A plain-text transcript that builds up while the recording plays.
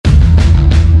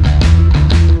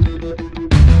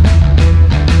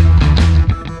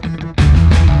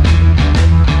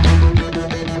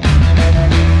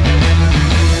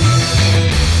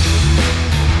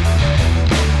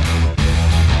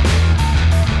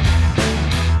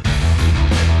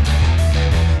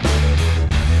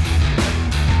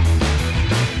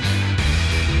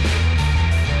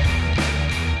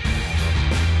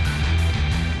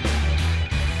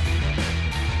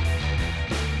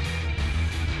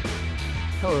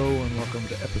Hello and welcome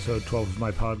to episode 12 of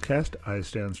my podcast, I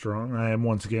Stand Strong. I am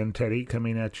once again Teddy,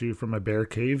 coming at you from a bear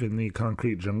cave in the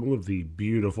concrete jungle of the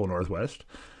beautiful Northwest.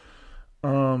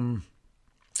 So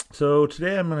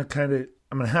today I'm gonna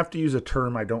have to use a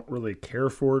term I don't really care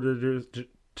for to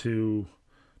do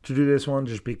this one,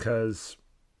 just because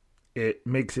it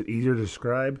makes it easier to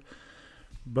describe.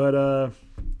 But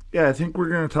I think we're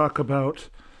gonna talk about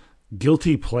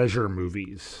guilty pleasure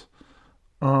movies.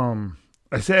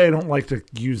 I say I don't like to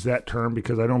use that term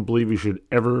because I don't believe you should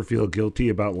ever feel guilty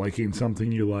about liking something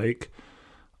you like.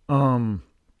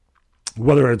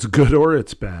 Whether it's good or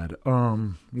it's bad.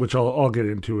 Which I'll get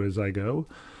into as I go.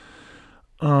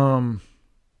 But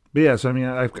yes, I mean,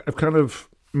 I've kind of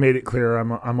made it clear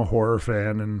I'm a horror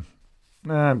fan, and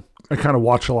I kind of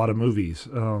watch a lot of movies.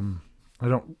 I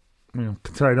don't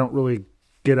really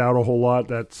get out a whole lot.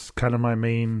 That's kind of my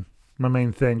main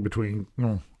thing between,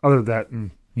 other than that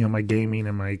and, my gaming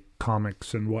and my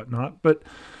comics and whatnot. But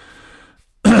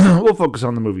we'll focus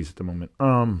on the movies at the moment.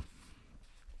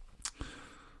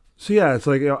 So yeah, it's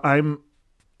like, I am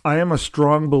a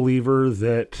strong believer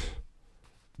that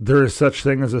there is such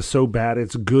thing as a so bad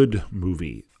it's good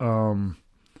movie. Some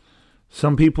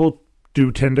people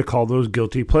do tend to call those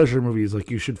guilty pleasure movies.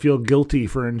 Like, you should feel guilty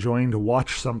for enjoying to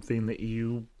watch something that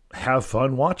you have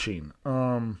fun watching.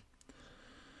 But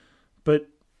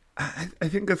I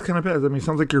think that's kind of bad. I mean, it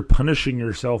sounds like you're punishing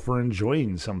yourself for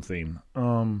enjoying something.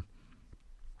 So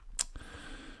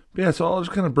I'll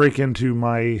just kind of break into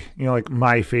my,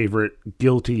 my favorite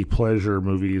guilty pleasure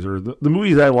movies, or the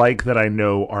movies I like that I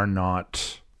know are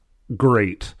not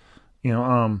great.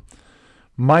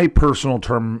 My personal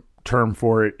term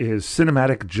for it is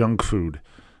cinematic junk food.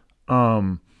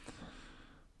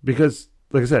 Because,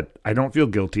 like I said, I don't feel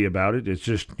guilty about it. It's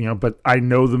just, but I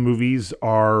know the movies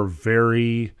are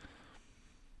very,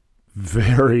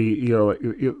 very,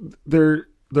 they're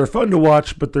fun to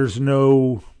watch, but there's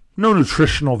no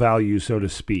nutritional value, so to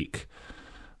speak.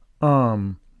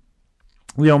 My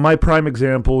prime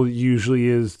example usually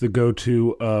is the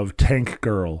go-to of Tank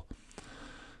Girl.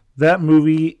 That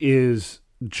movie is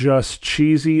just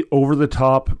cheesy, over the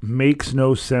top, makes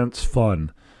no sense,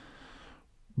 fun.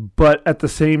 But at the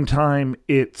same time,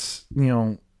 it's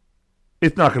not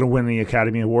going to win the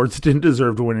Academy Awards. It didn't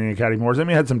deserve to win any Academy Awards. I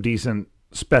mean, it had some decent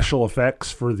special effects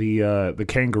for the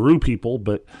kangaroo people,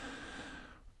 but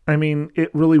I mean, it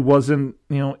really wasn't,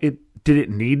 did it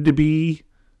need to be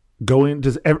going,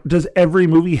 does every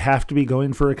movie have to be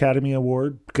going for Academy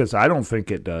Award? Because I don't think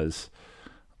it does.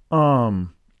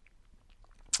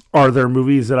 Are there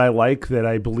movies that I like that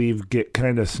I believe get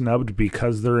kind of snubbed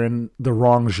because they're in the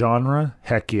wrong genre?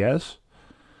 Heck yes.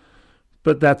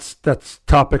 But that's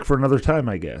topic for another time,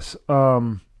 I guess.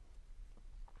 I'll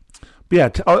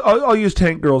use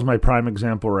Tank Girl as my prime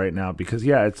example right now because,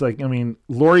 it's like, I mean,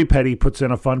 Lori Petty puts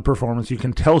in a fun performance. You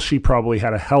can tell she probably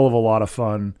had a hell of a lot of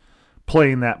fun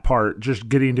playing that part, just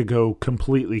getting to go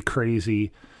completely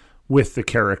crazy with the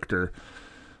character.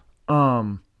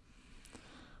 But,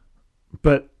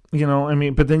 but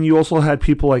then you also had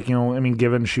people like,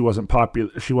 given she wasn't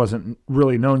popular, she wasn't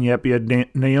really known yet, but you had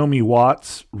Naomi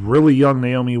Watts, really young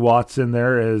Naomi Watts in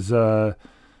there as, I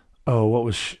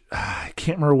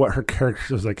can't remember what her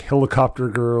character was, like Helicopter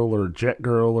Girl or Jet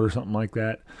Girl or something like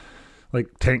that,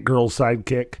 like Tank Girl's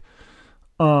sidekick.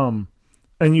 And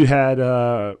you had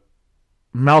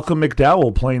Malcolm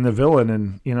McDowell playing the villain,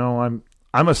 and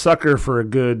I'm a sucker for a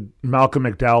good Malcolm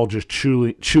McDowell just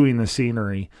chewing the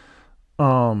scenery.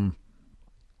 He's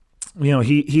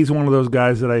one of those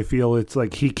guys that I feel it's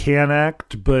like he can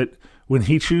act, but when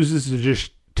he chooses to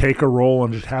just take a role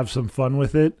and just have some fun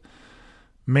with it,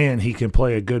 man, he can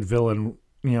play a good villain,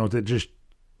 that just,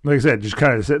 like I said, just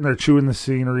kind of sitting there chewing the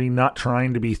scenery, not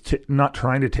trying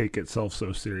to take itself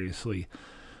so seriously.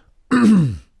 But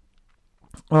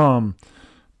then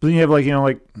you have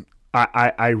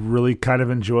I really kind of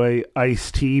enjoy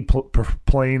Ice-T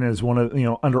playing as one of,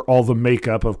 under all the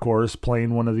makeup, of course,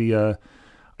 playing one of the, I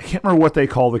can't remember what they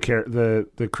call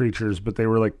the creatures, but they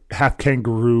were like half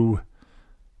kangaroo,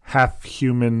 half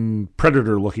human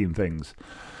predator looking things.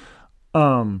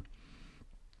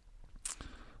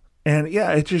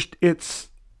 It's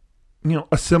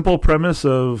a simple premise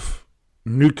of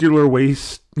nuclear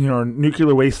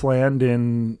wasteland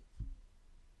in,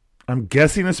 I'm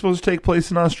guessing it's supposed to take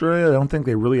place in Australia. I don't think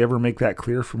they really ever make that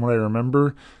clear from what I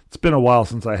remember. It's been a while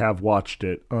since I have watched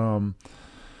it. But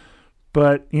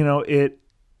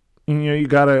you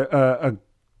got a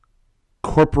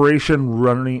corporation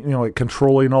running,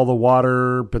 controlling all the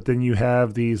water, but then you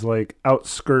have these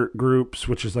outskirt groups,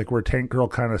 which is where Tank Girl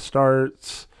kind of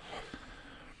starts.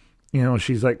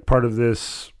 She's part of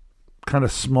this kind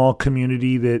of small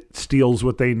community that steals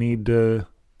what they need to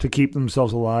keep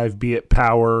themselves alive, be it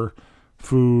power,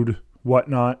 food,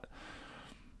 whatnot.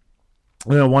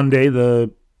 One day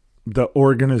the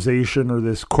organization or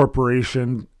this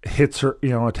corporation hits her,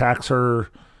 attacks her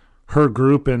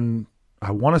group, and I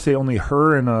want to say only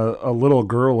her and a little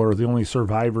girl are the only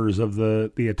survivors of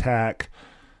the attack.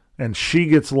 And she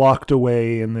gets locked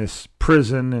away in this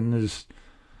prison and is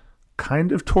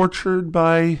kind of tortured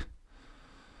by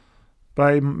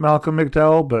Malcolm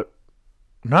McDowell, but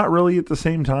not really at the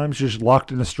same time. She's just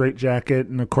locked in a straitjacket,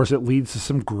 and of course it leads to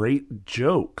some great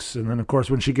jokes. And then of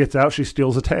course when she gets out, she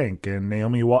steals a tank, and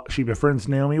she befriends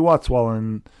Naomi Watts while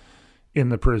in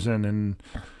the prison, and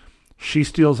she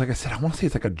steals, like I said, I want to say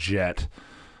it's like a jet.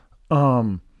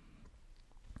 But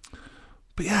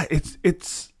yeah,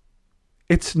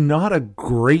 it's not a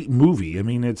great movie. I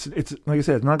mean, it's like I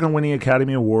said, it's not going to win any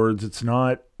Academy Awards. It's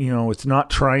not, it's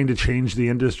not trying to change the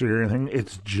industry or anything.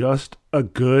 It's just a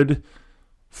good,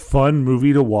 fun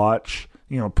movie to watch.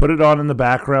 Put it on in the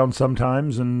background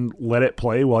sometimes and let it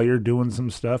play while you're doing some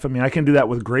stuff. I mean, I can do that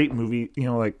with great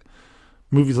like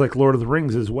movies like Lord of the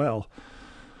Rings as well.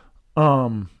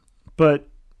 But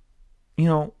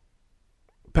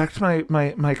back to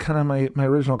my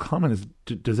original comment is,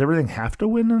 does everything have to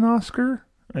win an Oscar?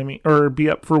 I mean, or be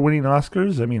up for winning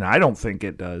Oscars? I mean, I don't think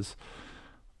it does.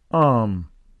 But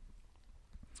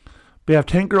yeah,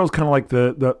 Tank Girl is kind of like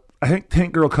I think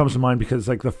Tank Girl comes to mind because it's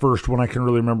like the first one I can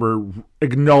really remember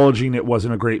acknowledging it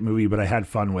wasn't a great movie, but I had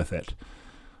fun with it.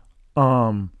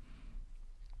 But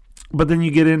then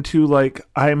you get into like,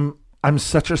 I'm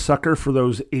such a sucker for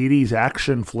those 80s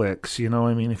action flicks,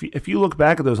 I mean, if you look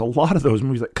back at those, a lot of those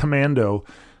movies like Commando,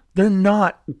 they're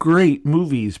not great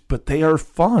movies, but they are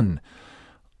fun.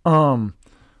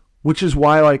 Which is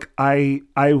why like I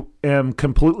am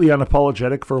completely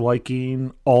unapologetic for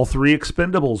liking all three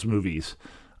Expendables movies.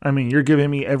 I mean, you're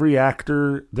giving me every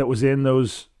actor that was in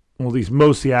those,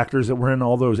 most of the actors that were in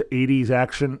all those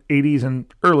 80s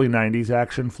and early 90s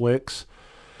action flicks,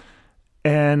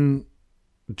 and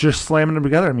just slamming them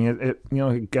together. I mean,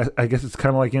 I guess it's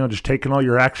kind of like, just taking all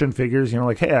your action figures,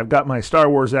 like, hey, I've got my Star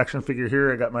Wars action figure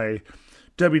here, I got my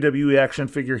WWE action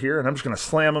figure here, and I'm just going to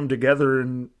slam them together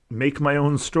and make my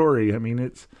own story. I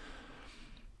mean,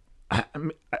 I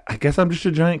guess I'm just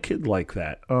a giant kid like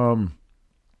that. I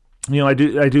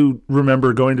do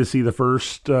remember going to see the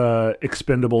first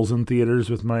Expendables in theaters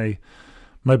with my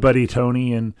buddy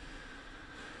Tony, and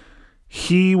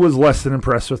he was less than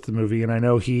impressed with the movie, and I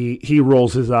know he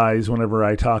rolls his eyes whenever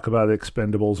I talk about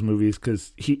Expendables movies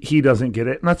because he doesn't get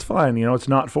it, and that's fine. It's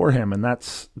not for him, and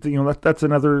that's that's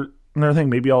another thing.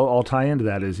 Maybe I'll tie into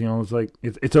that is it's like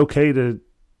it's okay to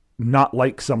not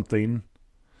like something.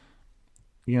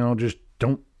 Just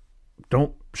don't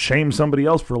shame somebody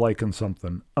else for liking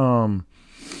something. But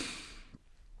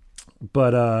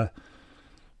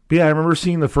yeah, I remember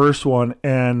seeing the first one,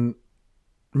 and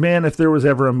man, if there was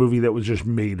ever a movie that was just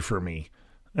made for me.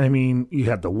 I mean, you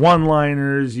had the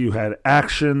one-liners, you had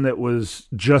action that was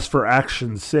just for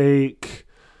action's sake.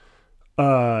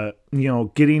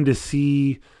 Getting to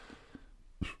see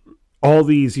all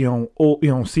these, seeing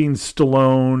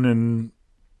Stallone and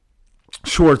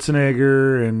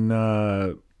Schwarzenegger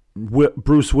and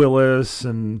Bruce Willis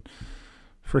and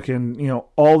freaking,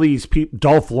 all these people,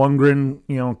 Dolph Lundgren,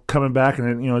 coming back,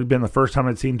 and it'd been the first time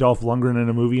I'd seen Dolph Lundgren in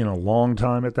a movie in a long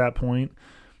time at that point.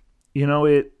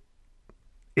 It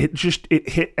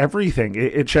hit everything.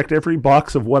 It checked every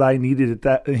box of what I needed at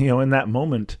that, in that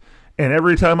moment. And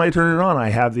every time I turn it on, I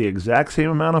have the exact same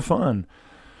amount of fun.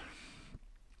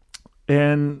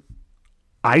 And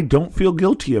I don't feel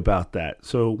guilty about that.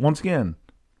 So once again,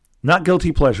 not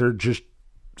guilty pleasure, just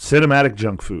cinematic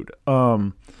junk food.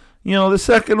 The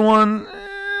second one,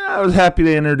 I was happy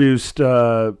they introduced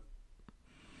Van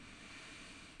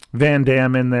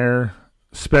Damme in there,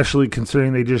 especially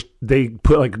considering they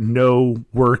put like no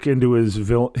work into his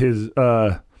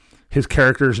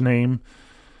character's name.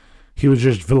 He was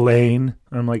just Villain.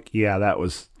 I'm like, yeah,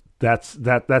 that's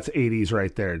 80s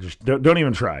right there. Just don't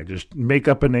even try. Just make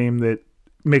up a name that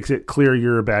makes it clear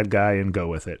you're a bad guy and go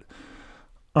with it.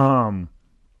 But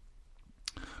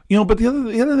the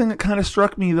other thing that kind of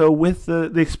struck me though with the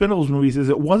Expendables movies is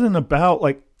it wasn't about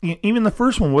like, even the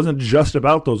first one wasn't just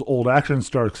about those old action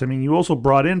stars. I mean, you also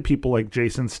brought in people like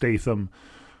Jason Statham,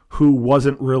 who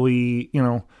wasn't really,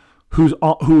 who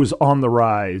was on the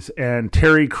rise, and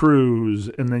Terry Crews,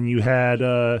 and then you had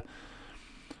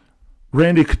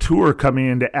Randy Couture coming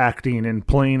into acting and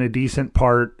playing a decent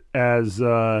part as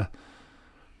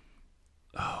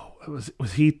was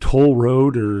he Toll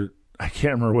Road, or I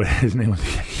can't remember what his name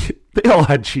was. They all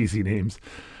had cheesy names.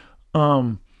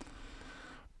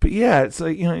 But yeah, it's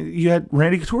like, you had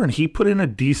Randy Couture, and he put in a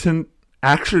decent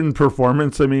action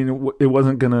performance. I mean, it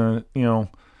wasn't gonna,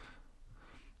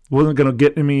 wasn't gonna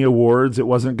get any awards. It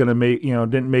wasn't gonna make,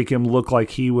 didn't make him look like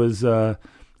he was,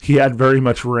 he had very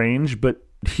much range, but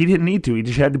he didn't need to. He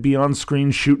just had to be on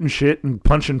screen shooting shit and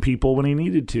punching people when he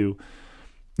needed to.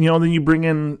 Then you bring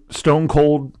in Stone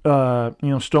Cold.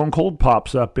 Stone Cold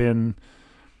pops up in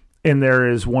there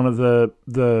as one of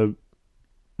the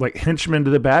like henchmen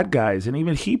to the bad guys, and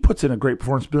even he puts in a great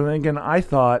performance. But then again, I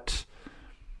thought,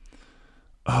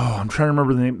 I'm trying to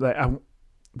remember the name.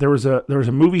 There was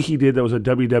a movie he did that was a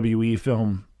WWE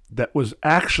film that was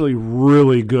actually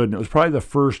really good, and it was probably the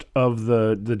first of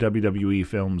the WWE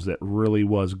films that really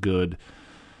was good.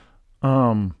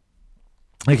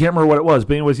 I can't remember what it was,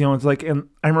 but anyways, it's like, and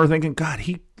I remember thinking, God,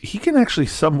 he can actually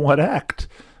somewhat act.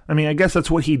 I mean, I guess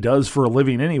that's what he does for a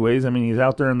living anyways. I mean, he's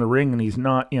out there in the ring and he's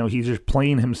not, he's just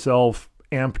playing himself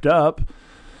amped up.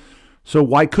 So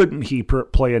why couldn't he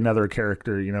play another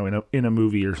character, in a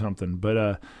movie or something?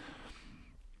 But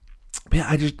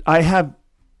yeah, I have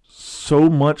so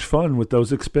much fun with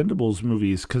those Expendables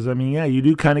movies. Cause I mean, yeah, you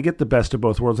do kind of get the best of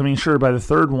both worlds. I mean, sure, by the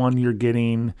third one, you're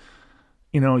getting,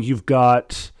 you've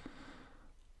got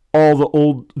all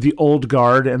the old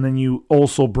guard, and then you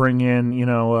also bring in,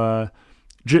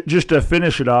 just to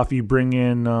finish it off, you bring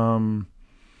in,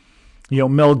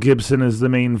 Mel Gibson as the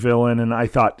main villain, and I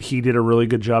thought he did a really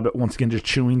good job at, once again, just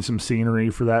chewing some scenery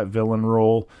for that villain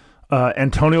role.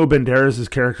 Antonio Banderas'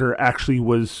 character actually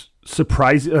was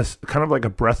surprising, kind of like a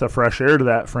breath of fresh air to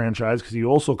that franchise, because he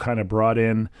also kind of brought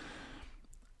in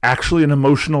actually an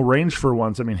emotional range for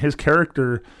once. I mean, his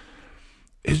character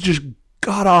is just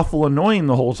god-awful annoying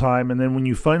the whole time, and then when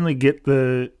you finally get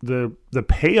the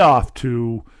payoff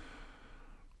to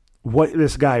what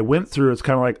this guy went through, it's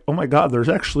kind of like, oh my God, there's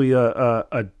actually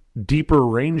a deeper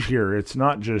range here. It's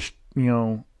not just,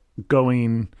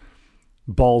 going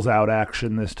balls out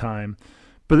action this time.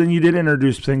 But then you did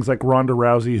introduce things like Ronda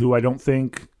Rousey, who I don't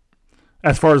think,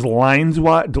 as far as line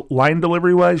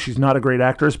delivery wise, she's not a great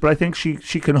actress, but I think she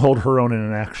can hold her own in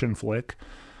an action flick.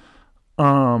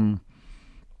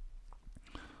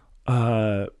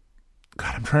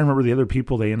 God, I'm trying to remember the other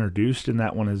people they introduced in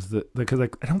that one, because I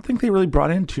don't think they really brought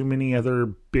in too many other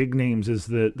big names as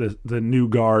the new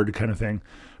guard kind of thing.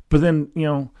 But then,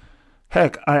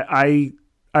 heck, I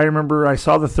remember I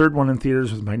saw the third one in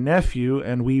theaters with my nephew,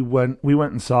 and we went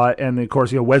and saw it, and of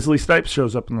course, Wesley Snipes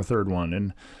shows up in the third one,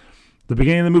 and the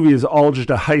beginning of the movie is all just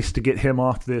a heist to get him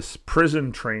off this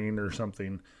prison train or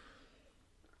something.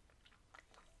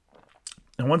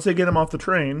 And once they get him off the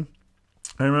train,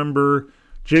 I remember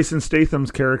Jason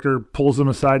Statham's character pulls him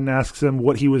aside and asks him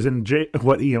what he was in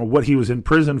what he was in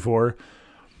prison for.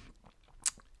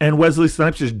 And Wesley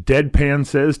Snipes just deadpan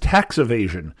says tax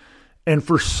evasion. And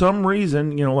for some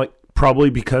reason, like probably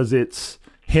because it's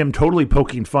him totally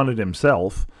poking fun at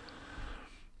himself,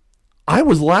 I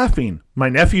was laughing. My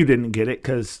nephew didn't get it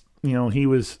because, I don't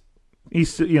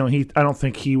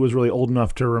think he was really old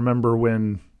enough to remember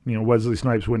when, Wesley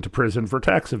Snipes went to prison for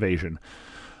tax evasion.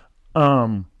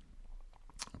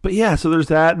 But yeah, so there's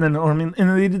that, and then and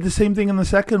they did the same thing in the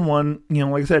second one.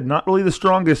 Like I said, not really the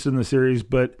strongest in the series,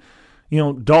 but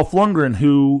Dolph Lundgren,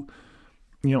 who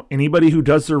anybody who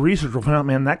does their research will find out,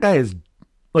 man, that guy is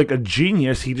like a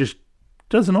genius. He just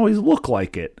doesn't always look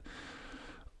like it.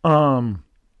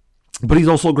 But he's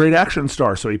also a great action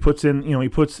star, so he puts in,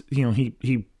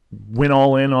 he went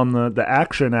all in on the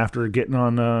action after getting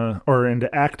on or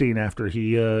into acting after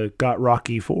he got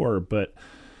Rocky IV, but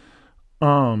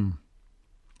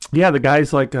yeah, the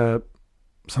guy's like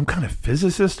some kind of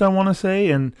physicist, I want to say.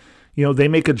 And, they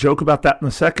make a joke about that in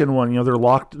the second one. They're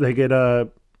locked. They get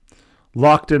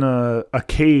locked in a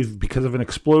cave because of an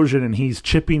explosion, and he's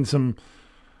chipping some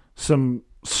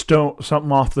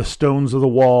something off the stones of the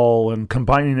wall and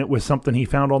combining it with something he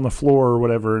found on the floor or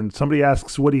whatever. And somebody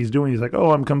asks what he's doing. He's like,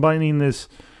 oh, I'm combining this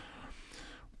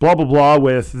blah, blah, blah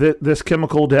with this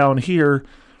chemical down here,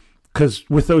 because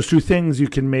with those two things you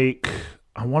can make,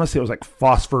 I want to say it was like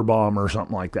phosphor bomb or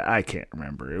something like that. I can't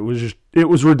remember. It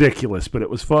was ridiculous, but it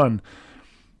was fun.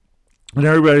 And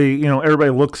everybody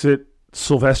looks at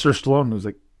Sylvester Stallone and was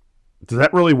like, does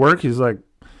that really work? He's like,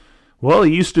 well,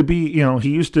 he used to be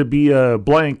a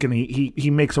blank, and he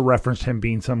makes a reference to him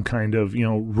being some kind of,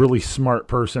 really smart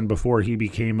person before he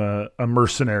became a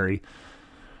mercenary.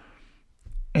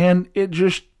 And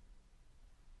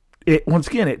once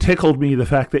again, it tickled me, the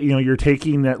fact that, you're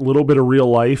taking that little bit of real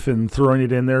life and throwing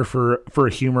it in there for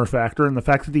a humor factor. And the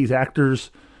fact that these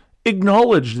actors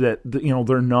acknowledge that,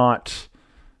 they're not,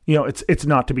 it's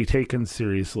not to be taken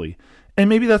seriously. And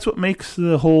maybe that's what makes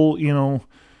the whole,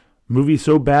 movie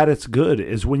so bad it's good,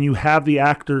 is when you have the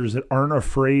actors that aren't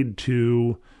afraid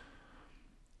to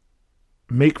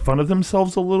make fun of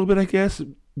themselves a little bit, I guess.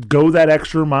 Go that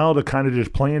extra mile to kind of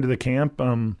just play into the camp.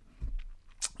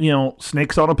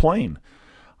 Snakes on a Plane.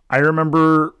 I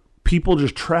remember people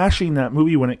just trashing that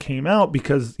movie when it came out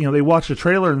because, they watch the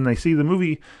trailer and they see the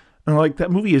movie and they're like,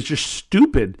 that movie is just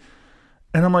stupid.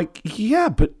 And I'm like, yeah,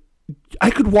 but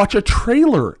I could watch a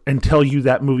trailer and tell you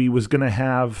that movie was going to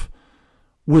have,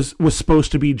 was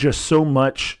supposed to be just so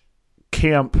much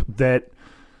camp that,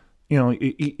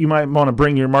 you might want to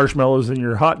bring your marshmallows and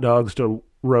your hot dogs to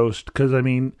roast. Because,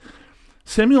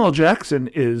 Samuel L. Jackson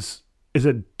is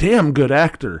a damn good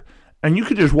actor. And you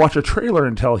could just watch a trailer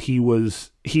and tell he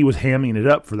was hamming it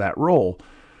up for that role.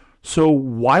 So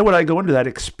why would I go into that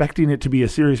expecting it to be a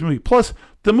serious movie? Plus,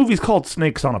 the movie's called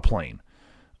Snakes on a Plane.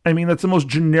 That's the most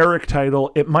generic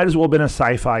title. It might as well have been a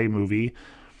sci-fi movie.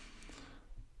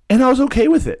 And I was okay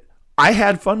with it. I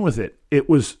had fun with it. It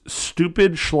was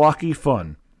stupid, schlocky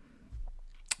fun.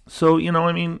 So,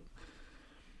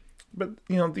 but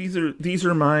these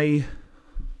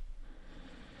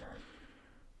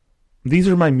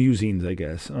are my musings, I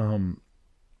guess.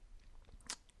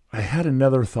 I had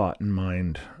another thought in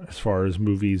mind as far as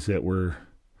movies that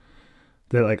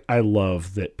I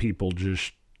love that people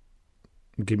just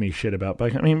give me shit about.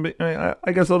 But I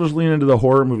guess I'll just lean into the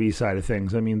horror movie side of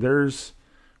things.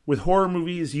 With horror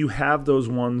movies, you have those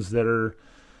ones that are,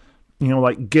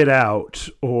 like Get Out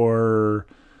or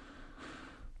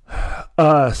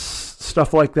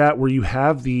stuff like that, where you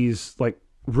have these like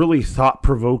really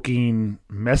thought-provoking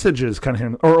messages kind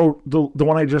of, or the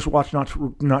one I just watched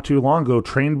not too long ago,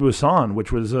 Train to Busan,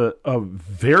 which was a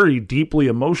very deeply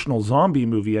emotional zombie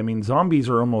movie. Zombies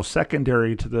are almost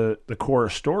secondary to the core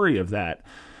story of that.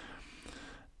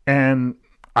 And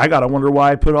I gotta wonder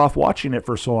why I put off watching it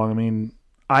for so long.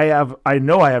 I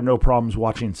know I have no problems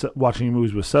watching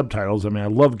movies with subtitles. I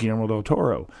love Guillermo del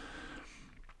Toro.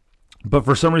 But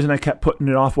for some reason, I kept putting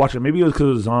it off watching. Maybe it was because it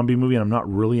was a zombie movie, and I'm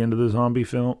not really into the zombie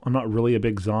film. I'm not really a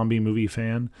big zombie movie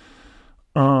fan.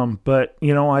 But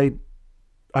I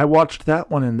watched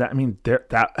that one, and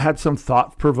that had some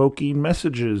thought-provoking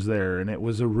messages there, and it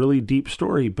was a really deep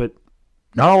story. But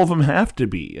not all of them have to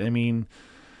be.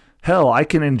 Hell, I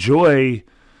can enjoy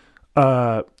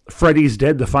Freddy's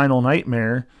Dead: The Final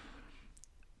Nightmare,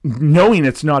 knowing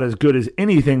it's not as good as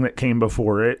anything that came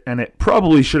before it, and it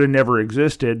probably should have never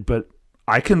existed, but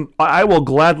I will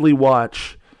gladly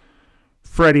watch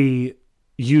Freddy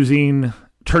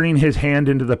turning his hand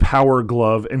into the power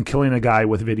glove and killing a guy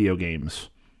with video games.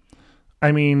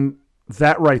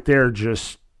 That right there,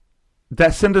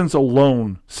 that sentence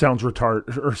alone sounds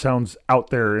retarded or sounds out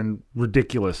there and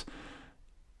ridiculous.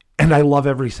 And I love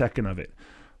every second of it.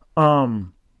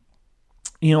 The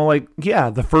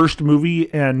first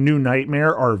movie and New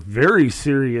Nightmare are very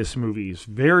serious movies,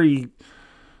 very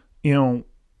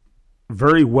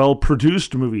well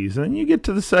produced movies. And then you get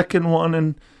to the second one,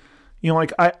 and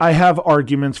I have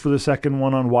arguments for the second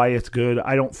one on why it's good.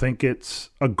 I don't think it's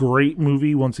a great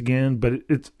movie once again, but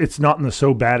it's not in the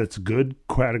so bad it's good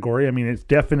category. It's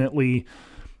definitely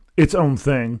its own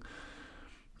thing.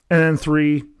 And then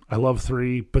 3, I love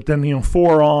 3, but then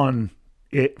 4 on.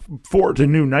 4 to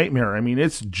New Nightmare,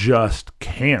 it's just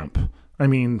camp.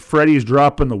 Freddy's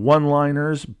dropping the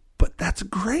one-liners, but that's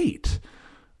great.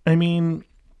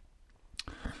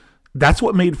 That's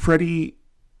what made Freddy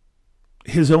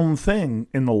his own thing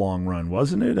in the long run,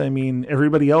 wasn't it?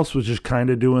 Everybody else was just kind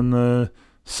of doing the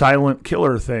silent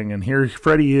killer thing, and here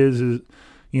Freddy is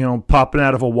popping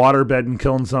out of a waterbed and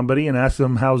killing somebody and asks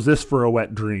them, how's this for a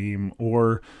wet dream?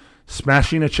 Or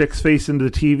smashing a chick's face into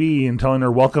the TV and telling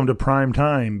her, welcome to prime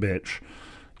time, bitch.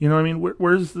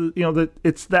 Where's the,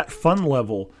 it's that fun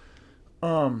level.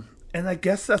 And I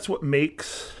guess that's what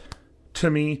makes, to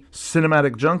me,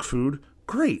 cinematic junk food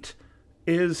great,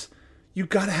 is you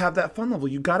got to have that fun level.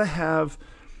 You got to have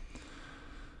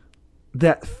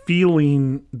that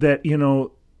feeling that,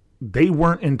 they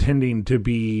weren't intending to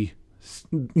be,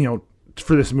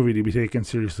 for this movie to be taken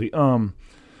seriously.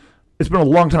 It's been a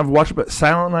long time I've watched it, but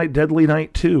Silent Night, Deadly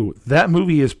Night 2, that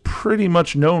movie is pretty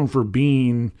much known for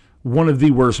being one of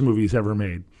the worst movies ever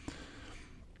made.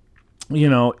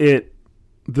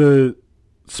 The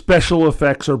special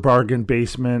effects are bargain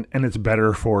basement, and it's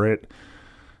better for it.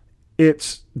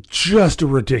 It's just a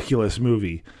ridiculous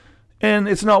movie. And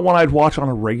it's not one I'd watch on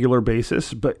a regular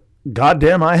basis, but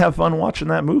goddamn, I have fun watching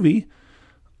that movie.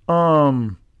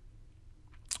 Oh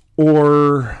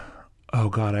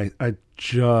God, I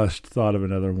just thought of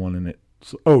another one in it.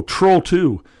 Troll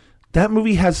 2. That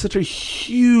movie has such a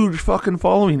huge fucking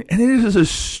following, and it is a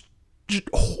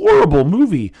horrible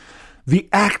movie. The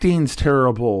acting's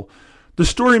terrible. The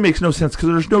story makes no sense because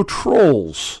there's no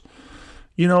trolls.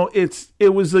 You know,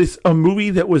 it was a movie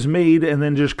that was made and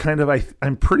then just kind of,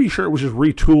 I'm pretty sure it was just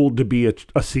retooled to be a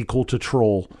sequel to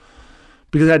Troll.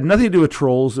 Because it had nothing to do with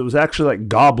trolls. It was actually like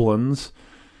goblins.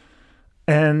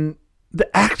 And the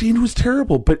acting was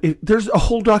terrible. But there's a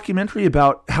whole documentary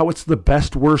about how it's the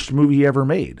best, worst movie ever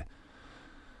made.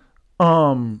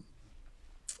 And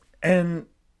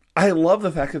I love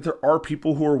the fact that there are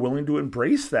people who are willing to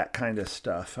embrace that kind of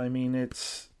stuff. I mean,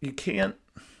 you can't.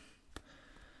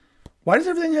 Why does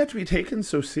everything have to be taken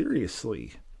so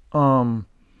seriously? God,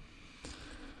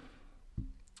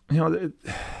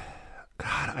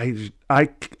 I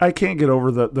can't get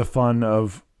over the fun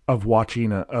of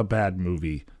watching a bad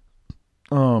movie.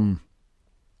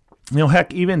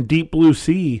 Heck, even Deep Blue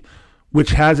Sea,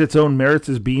 which has its own merits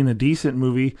as being a decent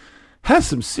movie, has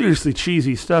some seriously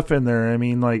cheesy stuff in there. I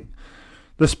mean, like,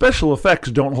 the special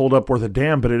effects don't hold up worth a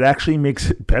damn, but it actually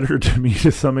makes it better to me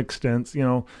to some extent,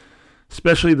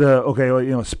 especially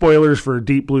spoilers for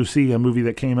Deep Blue Sea, a movie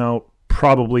that came out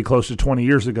probably close to 20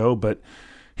 years ago, but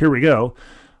here we go.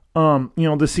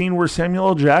 The scene where Samuel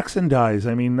L. Jackson dies,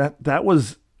 I mean, that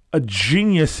was a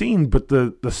genius scene, but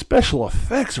the special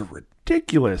effects are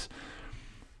ridiculous.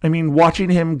 I mean,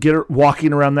 watching him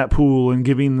walking around that pool and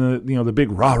giving the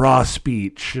big rah-rah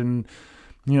speech and,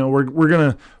 we're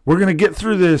gonna get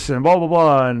through this and blah, blah,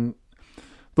 blah. And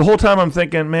the whole time I'm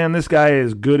thinking, man, this guy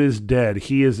is good as dead.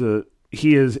 He is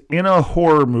in a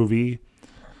horror movie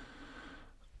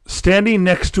standing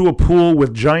next to a pool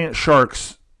with giant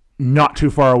sharks not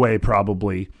too far away,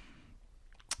 probably.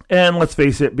 And let's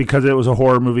face it, because it was a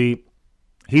horror movie,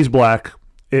 he's black.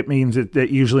 It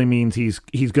usually means he's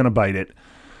going to bite it.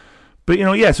 But,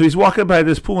 so he's walking by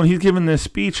this pool and he's giving this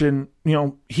speech and,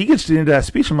 he gets into that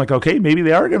speech. I'm like, okay, maybe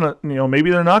they are going to,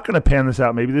 maybe they're not going to pan this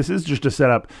out. Maybe this is just a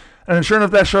setup. And then sure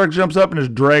enough, that shark jumps up and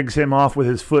just drags him off with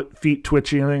his feet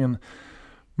twitching. And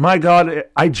my God,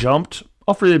 I jumped.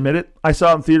 I'll freely admit it. I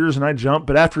saw it in theaters and I jumped.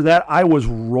 But after that, I was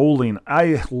rolling.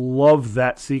 I love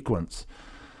that sequence.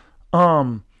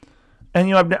 And,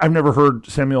 I've never heard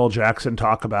Samuel L. Jackson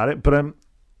talk about it, but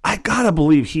I gotta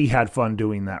believe he had fun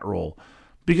doing that role.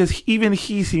 Because even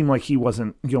he seemed like he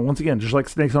wasn't, once again, just like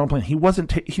Snakes on a Plane, he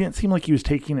didn't seem like he was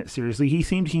taking it seriously. He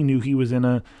seemed he knew he was in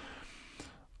a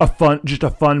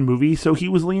fun movie, so he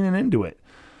was leaning into it.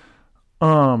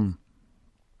 But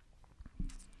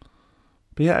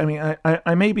yeah, I mean,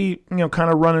 I may be,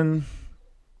 kind of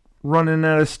running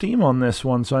out of steam on this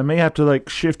one, so I may have to like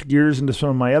shift gears into some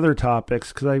of my other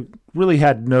topics because I really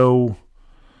had no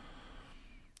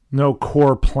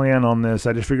core plan on this.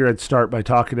 I just figured I'd start by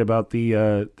talking about the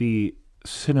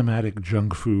cinematic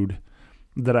junk food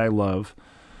that I love.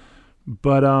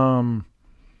 But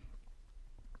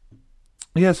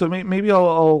yeah, so maybe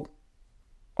I'll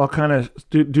kind of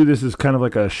do this as kind of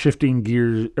like a shifting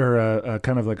gears or a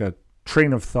kind of like a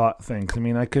train of thought thing. 'Cause I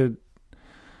mean, I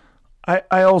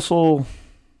also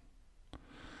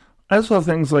have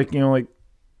things like, like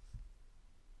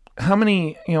how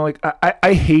many,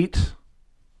 I hate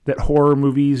that horror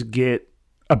movies get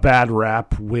a bad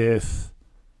rap with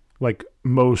like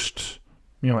most,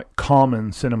 like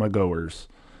common cinema goers.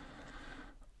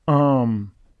 So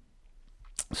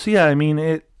yeah, I mean,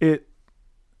 it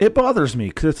bothers me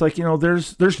because it's like,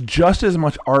 there's just as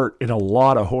much art in a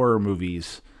lot of horror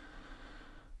movies,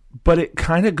 but it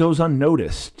kind of goes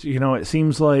unnoticed. It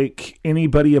seems like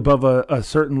anybody above a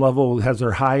certain level has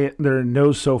their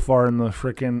nose so far in the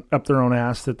frickin' up their own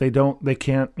ass that they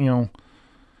can't,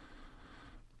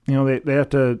 they have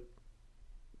to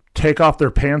take off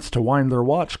their pants to wind their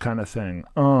watch kind of thing.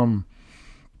 And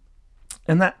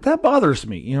that bothers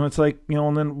me. It's like,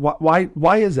 and then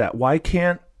why is that? Why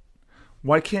can't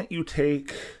you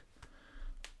take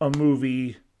a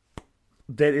movie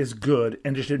that is good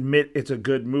and just admit it's a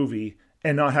good movie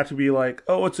and not have to be like,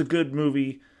 oh, it's a good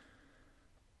movie,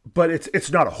 but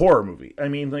it's not a horror movie. I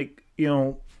mean, like,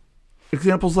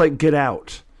 examples like Get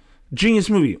Out. Genius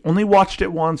movie. Only watched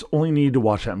it once. Only needed to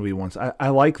watch that movie once. I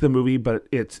like the movie, but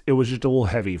it was just a little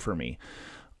heavy for me.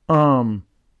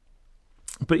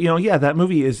 But yeah, that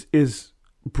movie is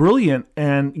brilliant,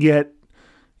 and yet,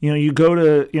 you go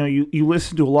to, you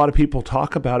listen to a lot of people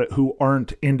talk about it who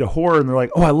aren't into horror, and they're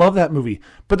like, oh, I love that movie,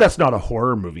 but that's not a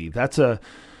horror movie. That's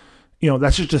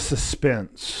that's just a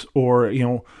suspense, or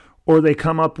they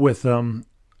come up with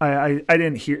I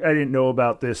didn't know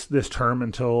about this term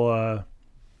until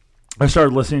I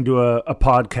started listening to a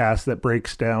podcast that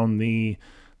breaks down the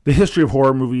history of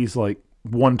horror movies, like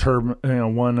one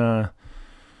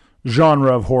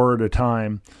genre of horror at a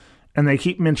time. And they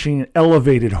keep mentioning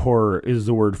elevated horror is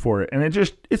the word for it. And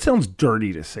it sounds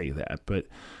dirty to say that, but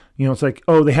it's like,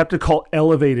 oh, they have to call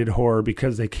elevated horror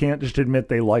because they can't just admit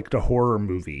they liked a horror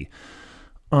movie.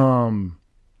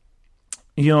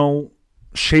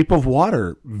 Shape of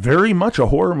Water, very much a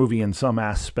horror movie in some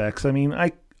aspects. I mean,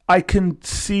 I can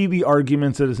see the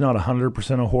arguments that it's not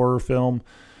 100% a horror film,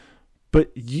 but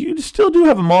you still do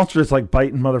have a monster that's like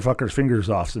biting motherfuckers' fingers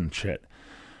off and shit.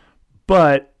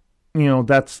 But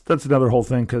that's another whole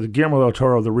thing, because Guillermo del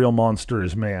Toro, the real monster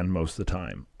is man most of the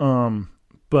time.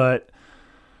 But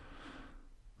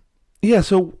yeah,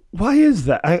 so why is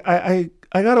that? I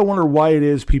gotta wonder why it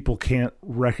is people can't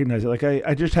recognize it. Like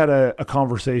I just had a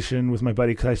conversation with my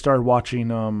buddy because I started watching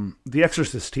the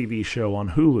Exorcist TV show on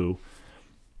Hulu,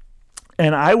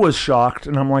 and I was shocked.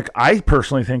 And I'm like, I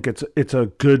personally think it's a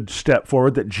good step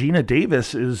forward that Gina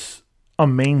Davis is a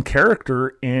main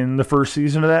character in the first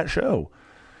season of that show.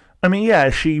 I mean, yeah,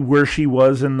 is she where she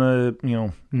was in the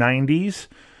 90s?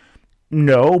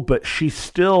 No, but she's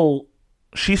still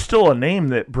a name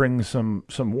that brings some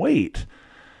weight,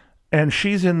 and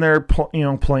she's in there,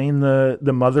 playing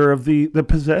the mother of the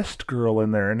possessed girl in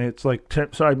there, and it's like,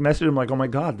 so I messaged him like, oh my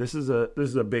god, this is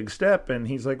a big step, and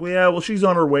he's like, well, yeah, well, she's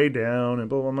on her way down, and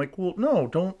blah, blah. I'm like, well, no,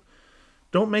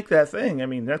 don't make that thing. I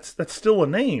mean, that's still a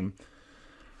name,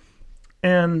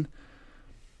 and.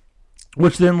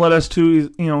 Which then led us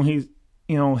to,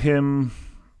 him,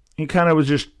 he kind of was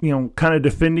just, kind of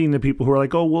defending the people who are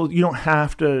like, oh, well, you don't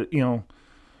have to,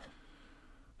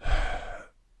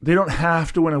 they don't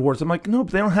have to win awards. I'm like, no,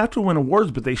 but they don't have to win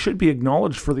awards, but they should be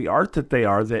acknowledged for the art that they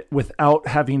are, that without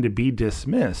having to be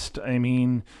dismissed. I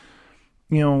mean,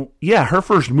 yeah, her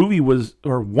first movie was,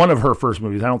 or one of her first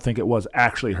movies, I don't think it was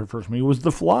actually her first movie, was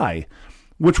The Fly,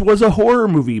 which was a horror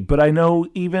movie, but I know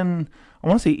even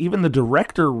the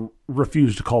director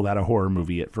refused to call that a horror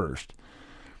movie at first,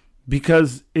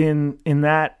 because in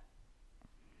that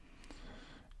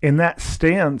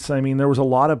stance, I mean, there was a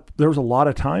lot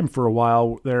of time for a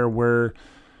while there where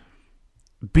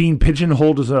being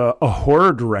pigeonholed as a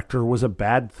horror director was a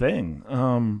bad thing.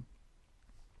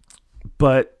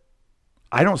 But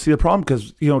I don't see the problem,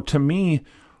 because to me,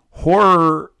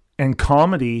 horror and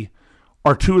comedy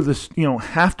are two of the,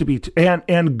 have to be,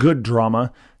 and good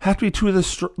drama have to be two of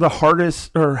the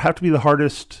hardest, or have to be the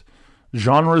hardest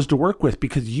genres to work with,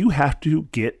 because you have to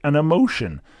get an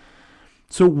emotion.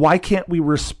 So why can't we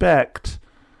respect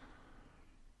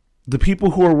the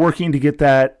people who are working to get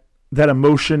that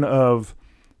emotion of,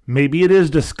 maybe it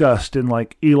is discussed in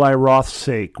like Eli Roth's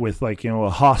sake with like, a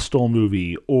Hostel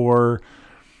movie, or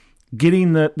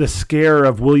getting the scare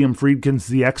of William Friedkin's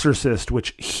The Exorcist,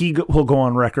 which he will go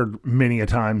on record many a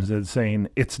times as saying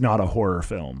it's not a horror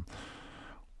film,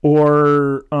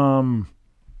 or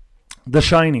The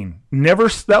Shining.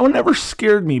 That one never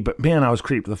scared me, but man, I was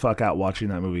creeped the fuck out watching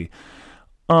that movie.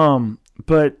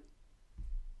 But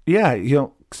yeah,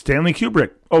 Stanley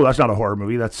Kubrick. Oh, that's not a horror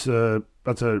movie. That's a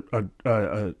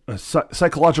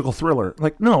psychological thriller.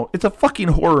 Like, no, it's a fucking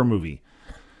horror movie.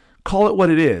 Call it what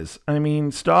it is. I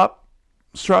mean, stop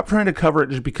trying to cover it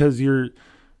just because you're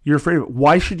afraid of it.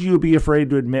 Why should you be afraid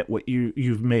to admit what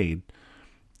you've made?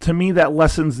 To me, that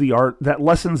lessens the art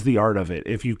of it,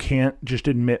 if you can't just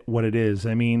admit what it is.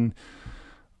 I mean,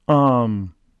 at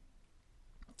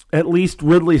least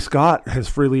Ridley Scott has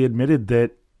freely admitted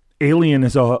that Alien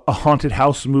is a haunted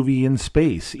house movie in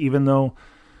space, even though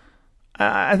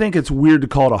I think it's weird to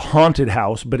call it a haunted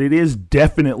house, but it is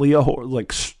definitely a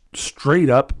like straight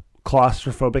up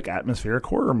claustrophobic atmospheric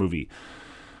horror movie.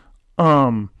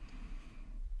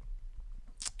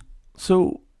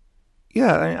 So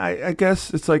yeah, I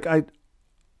guess it's like,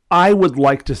 I would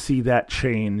like to see that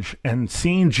change, and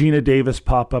seeing Gina Davis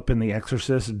pop up in The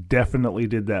Exorcist definitely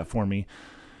did that for me.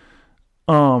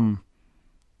 And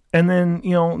then,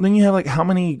 then you have like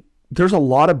there's a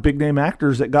lot of big name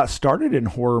actors that got started in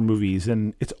horror movies,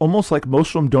 and it's almost like most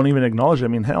of them don't even acknowledge it. I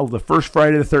mean, hell, the first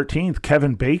Friday the 13th,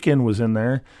 Kevin Bacon was in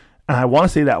there, and I want to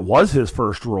say that was his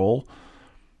first role.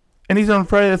 And he's on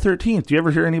Friday the 13th. Do you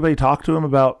ever hear anybody talk to him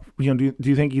about, do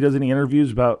you think he does any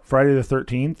interviews about Friday the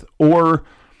 13th? Or,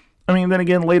 I mean, then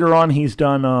again, later on he's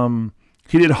done,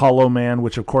 he did Hollow Man,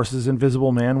 which of course is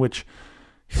Invisible Man,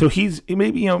 so he's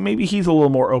maybe he's a little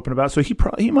more open about it. So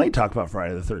he might talk about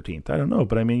Friday the 13th. I don't know.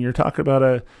 But I mean, you're talking about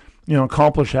a,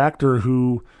 accomplished actor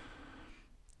who,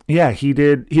 yeah, he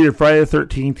did Friday the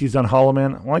 13th. He's done Hollow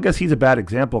Man. Well, I guess he's a bad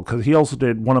example, because he also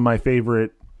did one of my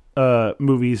favorite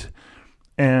movies.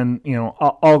 And,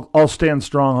 I'll stand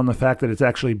strong on the fact that it's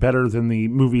actually better than the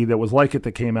movie that was like it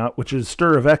that came out, which is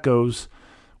Stir of Echoes,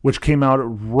 which came out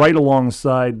right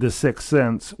alongside The Sixth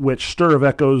Sense, which Stir of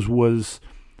Echoes was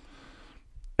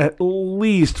at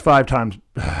least 5 times.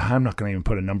 I'm not going to even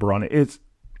put a number on it. It's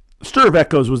Stir of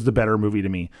Echoes was the better movie to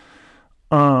me.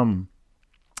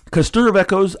 Because Stir of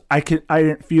Echoes, I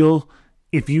didn't feel,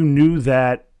 if you knew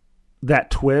that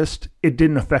twist, it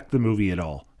didn't affect the movie at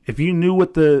all. If you knew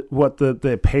what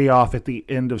the payoff at the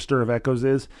end of Stir of Echoes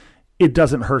is, it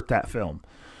doesn't hurt that film.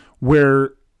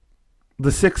 Where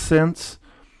The Sixth Sense,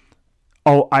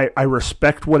 I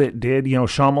respect what it did. You know,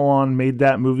 Shyamalan made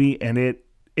that movie, and it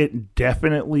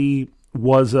definitely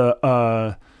was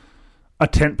a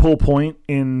tentpole point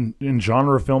in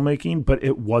genre filmmaking, but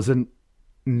it wasn't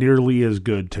nearly as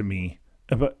good to me.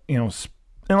 But, you know,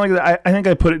 and like I think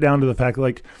I put it down to the fact that,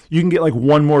 like, you can get like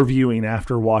one more viewing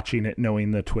after watching it,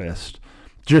 knowing the twist,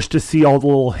 just to see all the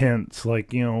little hints.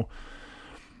 Like, I'll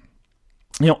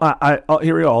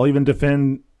here we go. I'll even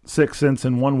defend Sixth Sense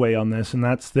in one way on this, and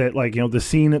that's that, like, the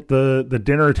scene at the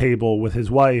dinner table with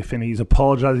his wife, and he's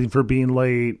apologizing for being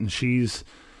late, and she's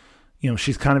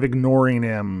kind of ignoring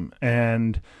him,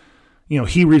 and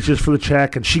he reaches for the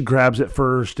check and she grabs it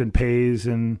first and pays,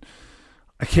 and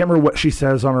I can't remember what she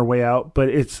says on her way out, but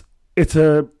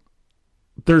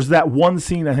there's that one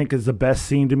scene I think is the best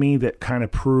scene to me that kind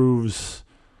of proves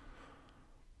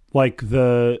like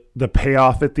the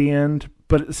payoff at the end.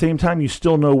 But at the same time, you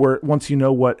still know once you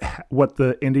know what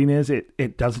the ending is,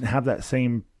 it doesn't have that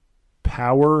same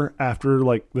power after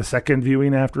like the second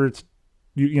viewing. After it's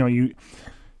you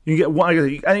get one. I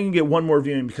think you can get one more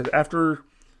viewing, because after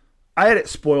I had it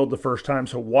spoiled the first time,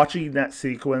 so watching that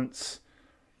sequence,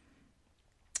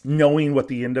 knowing what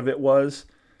the end of it was,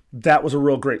 that was a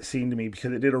real great scene to me,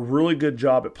 because it did a really good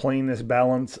job at playing this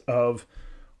balance of,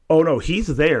 oh no, he's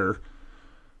there,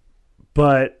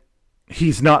 but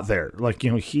he's not there. Like,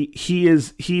 he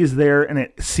is there, and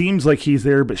it seems like he's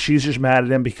there, but she's just mad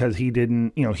at him because he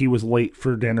didn't, he was late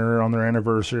for dinner on their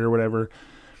anniversary or whatever.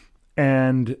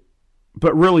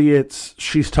 But really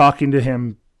she's talking to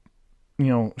him,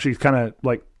 she's kind of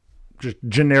like just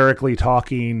generically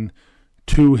talking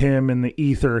to him in the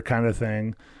ether kind of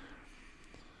thing,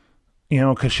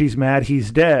 because she's mad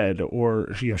he's dead,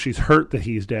 or she's hurt that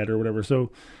he's dead or whatever.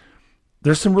 So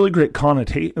there's some really great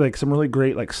connotation, like some really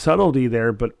great like subtlety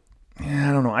there, but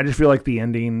I don't know. I just feel like the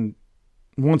ending,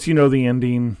 once you know the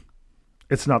ending,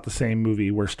 it's not the same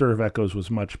movie, where Stir of Echoes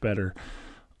was much better.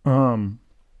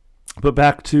 But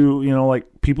back to,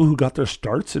 like people who got their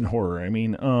starts in horror. I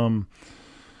mean,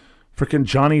 freaking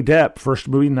Johnny Depp, first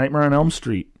movie, Nightmare on Elm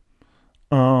Street.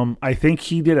 I think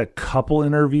he did a couple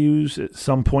interviews at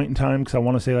some point in time, because I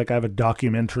want to say, like, I have a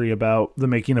documentary about the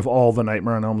making of all the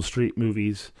Nightmare on Elm Street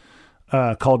movies,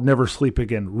 called Never Sleep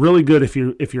Again. Really good if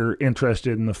you're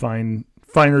interested in the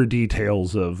finer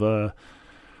details of the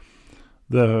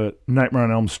Nightmare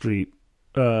on Elm Street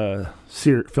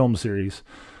film series.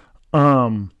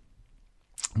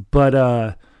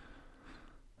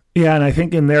 Yeah, and I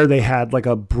think in there they had like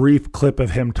a brief clip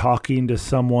of him talking to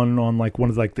someone on like one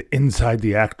of like the Inside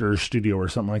the Actors studio or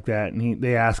something like that, and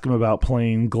they asked him about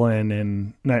playing Glenn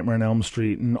in Nightmare on Elm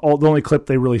Street, and the only clip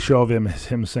they really show of him is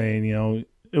him saying,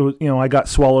 it was, I got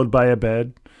swallowed by a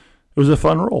bed. It was a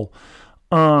fun role.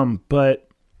 But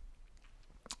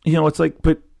it's like,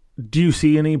 but do you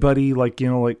see anybody like,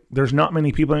 like there's not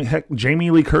many people. Heck,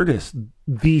 Jamie Lee Curtis,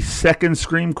 the second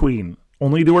Scream Queen.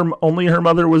 Only her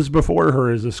mother was before her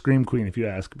as a Scream Queen, if you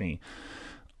ask me.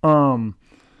 And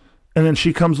then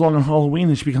she comes along on Halloween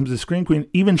and she becomes a Scream Queen.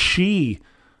 Even she,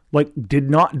 like, did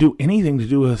not do anything to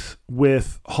do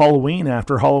with Halloween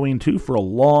after Halloween 2 for a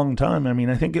long time. I mean,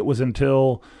 I think it was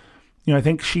until, I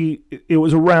think it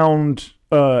was around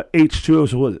H2O,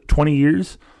 so was it 20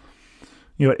 years?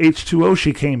 At H2O,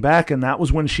 she came back, and that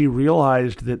was when she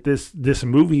realized that this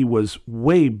movie was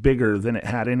way bigger than it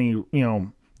had any,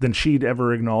 than she'd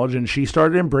ever acknowledged, and she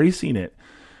started embracing it.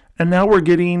 And now we're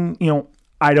getting,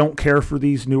 I don't care for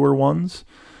these newer ones,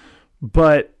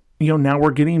 but, now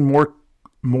we're getting more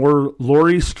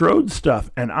Laurie Strode stuff,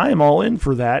 and I am all in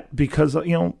for that, because,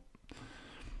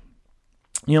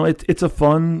 it's a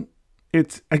fun,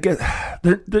 I guess,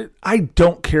 I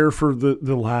don't care for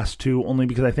the last two, only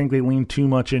because I think they lean too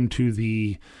much into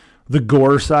the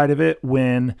gore side of it,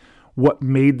 when what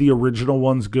made the original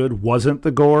ones good wasn't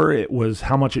the gore. It was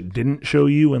how much it didn't show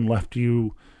you and left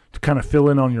you to kind of fill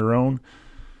in on your own.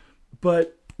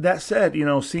 But that said,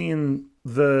 seeing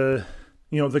the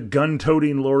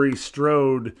gun-toting Laurie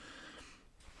Strode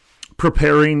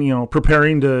preparing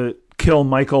to kill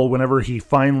Michael whenever he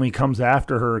finally comes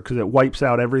after her, because it wipes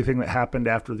out everything that happened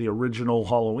after the original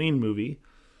Halloween movie.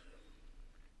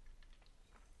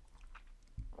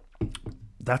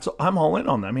 I'm all in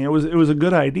on that. I mean, it was a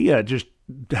good idea. It just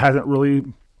hasn't really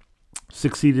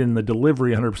succeeded in the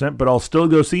delivery 100%, but I'll still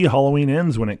go see Halloween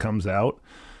Ends when it comes out.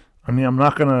 I mean, I'm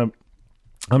going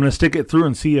to stick it through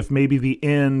and see if maybe the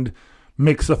end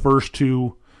makes the first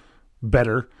two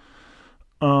better.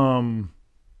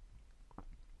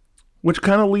 Which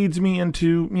kind of leads me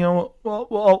into,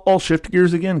 I'll shift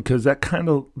gears again, because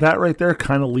that right there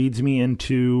kind of leads me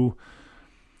into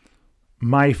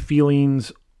my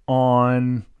feelings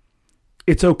on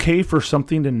it's okay for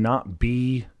something to not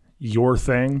be your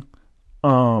thing.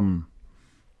 I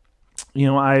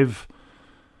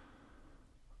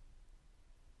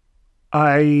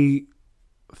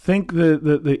think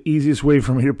the easiest way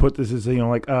for me to put this is,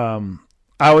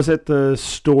 I was at the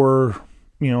store,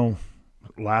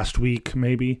 last week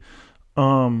maybe.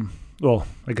 I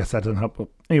guess that doesn't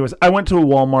help. Anyways, I went to a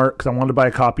Walmart because I wanted to buy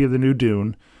a copy of the new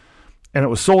Dune, and it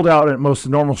was sold out at most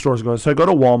of the normal stores. So I go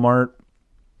to Walmart,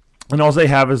 and all they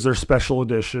have is their special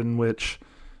edition, which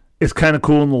is kind of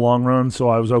cool in the long run. So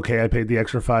I was okay. I paid the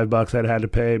extra $5 I'd had to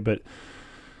pay, but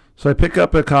so I pick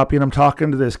up a copy, and I'm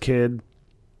talking to this kid,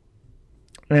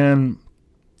 and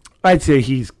I'd say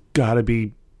he's got to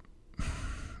be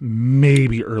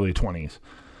maybe early 20s.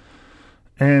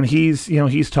 And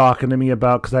he's talking to me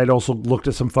about, because I'd also looked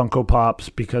at some Funko Pops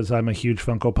because I'm a huge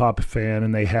Funko Pop fan,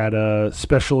 and they had a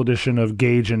special edition of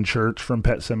Gage and Church from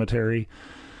Pet Sematary.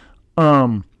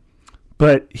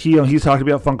 But he's talking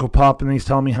about Funko Pop, and he's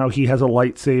telling me how he has a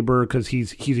lightsaber because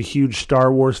he's a huge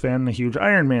Star Wars fan and a huge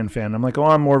Iron Man fan. I'm like, oh,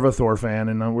 I'm more of a Thor fan,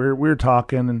 and we're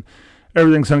talking, and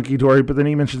everything's hunky-dory. But then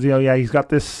he mentions, he's got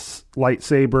this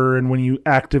lightsaber, and when you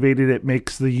activate it, it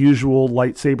makes the usual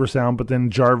lightsaber sound, but then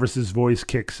Jarvis's voice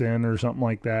kicks in or something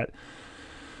like that.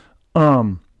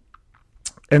 And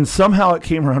somehow it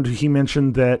came around to, he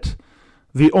mentioned that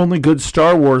the only good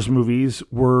Star Wars movies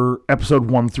were episode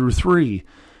 1 through 3.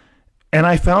 And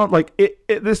I found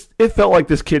it felt like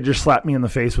this kid just slapped me in the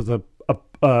face with a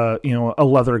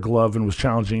leather glove and was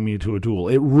challenging me to a duel.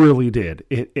 It really did.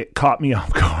 It caught me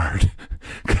off guard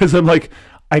because I'm like,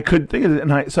 I couldn't think of it.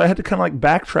 And so I had to kind of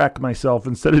backtrack myself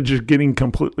instead of just getting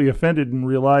completely offended and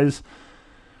realize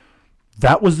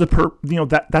that was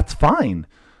that's fine.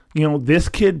 This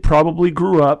kid probably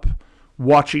grew up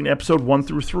watching episode 1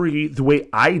 through 3 the way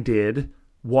I did,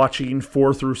 watching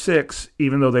 4 through 6,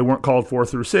 even though they weren't called 4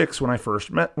 through 6 when I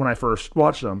first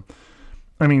watched them.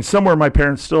 I mean, somewhere my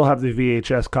parents still have the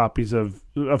VHS copies of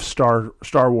Star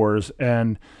Wars,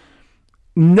 and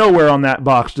nowhere on that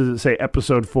box does it say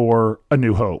episode 4, A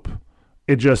New Hope.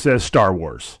 It just says Star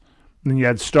Wars. And then you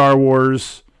had Star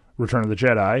Wars, Return of the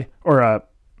Jedi, or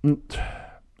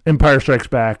Empire Strikes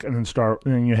Back, and then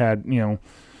you had,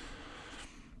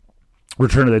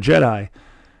 Return of the Jedi.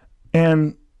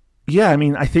 And yeah, I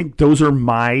mean, I think those are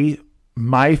my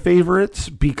favorites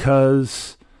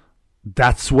because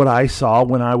that's what I saw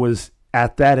when I was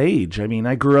at that age. I mean,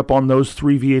 I grew up on those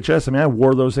 3 VHS. I mean, I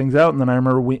wore those things out, and then I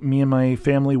remember me and my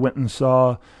family went and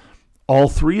saw all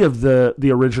 3 of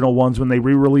the original ones when they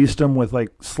re-released them with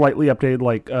slightly updated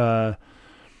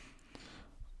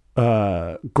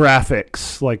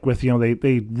graphics, with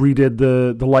they redid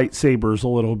the lightsabers a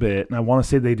little bit, and I want to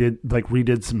say they did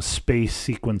redid some space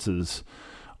sequences.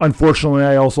 Unfortunately,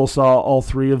 I also saw all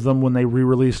 3 of them when they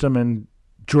re-released them, and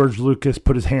George Lucas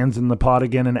put his hands in the pot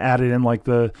again and added in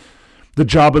the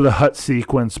Jabba the Hutt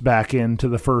sequence back into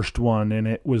the first one, and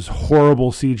it was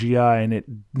horrible CGI,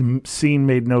 and the scene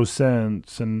made no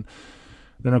sense. And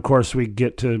then, of course, we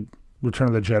get to Return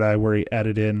of the Jedi, where he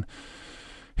added in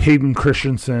Hayden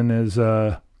Christensen as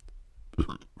Anakin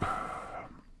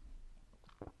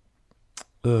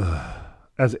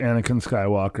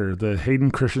Skywalker. The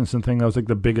Hayden Christensen thing, that was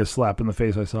the biggest slap in the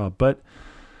face I saw. But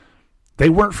they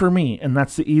weren't for me, and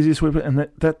that's the easiest way to put it. And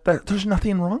that there's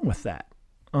nothing wrong with that.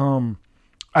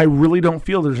 I really don't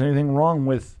feel there's anything wrong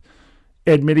with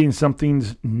admitting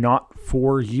something's not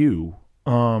for you.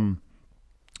 Me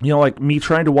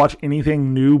trying to watch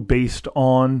anything new based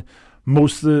on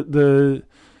most of the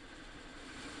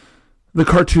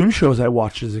cartoon shows I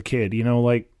watched as a kid.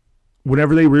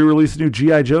 Whenever they re-release a new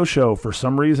G.I. Joe show, for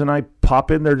some reason I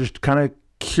pop in there just kind of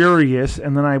curious,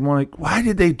 and then I'm like, why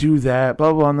did they do that?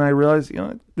 Blah, blah, and then I realize,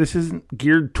 this isn't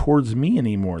geared towards me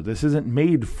anymore. This isn't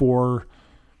made for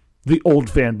the old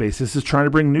fan base. This is trying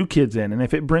to bring new kids in, and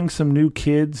if it brings some new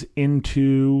kids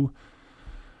into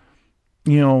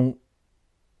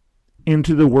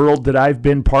the world that I've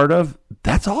been part of,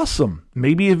 that's awesome.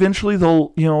 Maybe eventually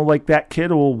they'll, that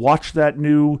kid will watch that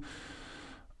new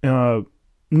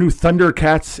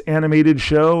Thundercats animated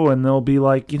show, and they'll be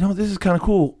like, this is kind of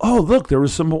cool. Oh, look, there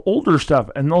was some older stuff,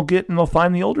 and they'll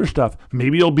find the older stuff.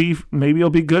 Maybe it'll be good. Maybe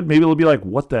it'll be like,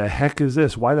 what the heck is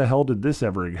this? Why the hell did this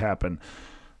ever happen?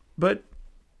 But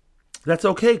That's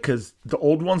okay, because the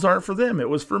old ones aren't for them. It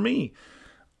was for me,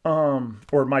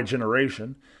 or my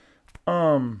generation.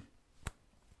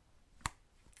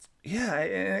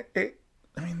 Yeah,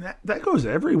 I mean that goes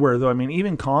everywhere though. I mean,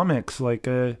 even comics, like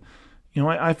I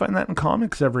find that in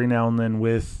comics every now and then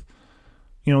with,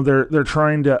 they're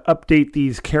trying to update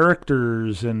these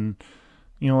characters and,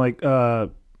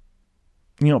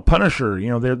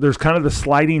 Punisher, there's kind of the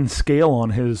sliding scale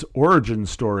on his origin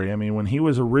story. I mean, when he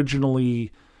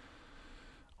originally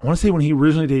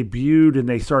debuted and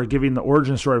they started giving the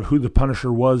origin story of who the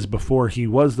Punisher was before he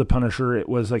was the Punisher, it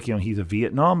was like, he's a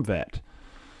Vietnam vet.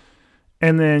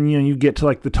 And then, you get to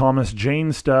like the Thomas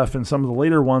Jane stuff and some of the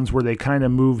later ones where they kind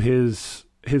of move his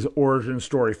origin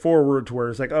story forward to where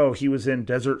it's like, oh, he was in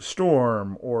Desert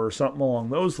Storm or something along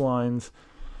those lines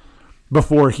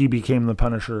before he became the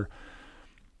Punisher.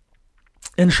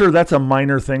 And sure, that's a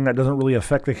minor thing that doesn't really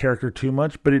affect the character too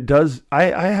much, but it does. I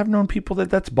have known people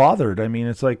that's bothered. I mean,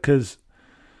 it's like, because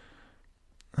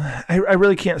I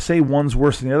really can't say one's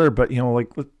worse than the other, but,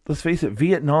 let's face it,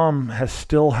 Vietnam has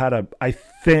still had I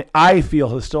feel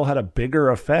has still had a bigger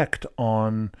effect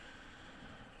on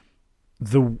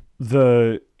the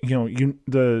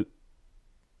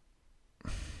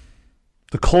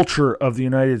culture of the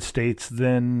United States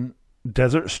than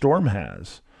Desert Storm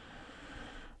has.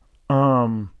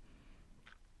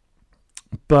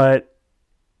 But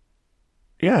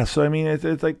yeah, so I mean,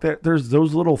 it's like that. There's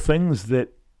those little things that,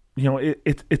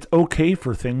 it's okay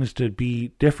for things to be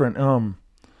different.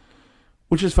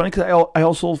 Which is funny because I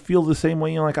also feel the same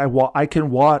way. I can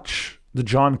watch the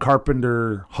John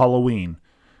Carpenter Halloween,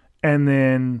 and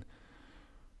then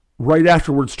right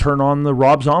afterwards turn on the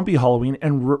Rob Zombie Halloween,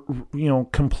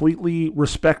 and completely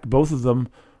respect both of them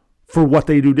for what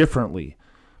they do differently.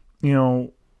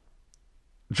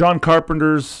 John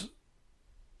Carpenter's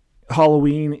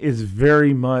Halloween is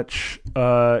very much,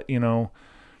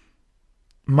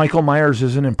 Michael Myers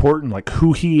isn't important. Like,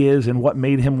 who he is and what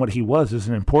made him what he was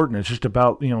isn't important. It's just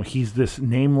about, he's this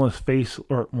nameless face,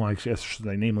 or, well, I guess I should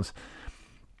say nameless.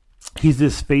 He's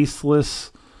this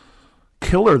faceless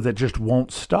killer that just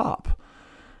won't stop.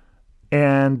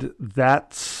 And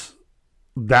that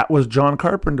was John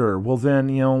Carpenter. Well, then,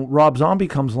 Rob Zombie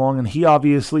comes along, and he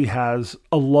obviously has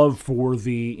a love for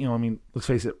the, let's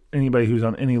face it, anybody who's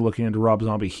on any looking into Rob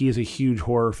Zombie, he is a huge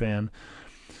horror fan.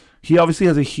 He obviously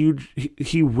has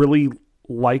he really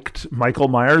liked Michael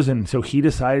Myers, and so he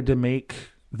decided to make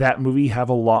that movie have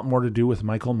a lot more to do with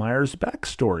Michael Myers'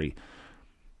 backstory.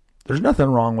 There's nothing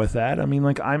wrong with that. I mean,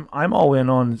 like, I'm all in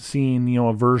on seeing,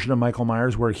 a version of Michael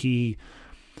Myers where he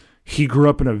grew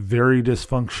up in a very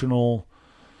dysfunctional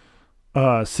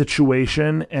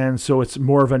situation, and so it's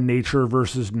more of a nature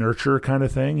versus nurture kind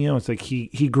of thing. It's like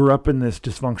he grew up in this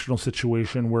dysfunctional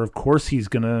situation where, of course, he's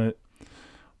gonna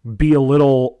be a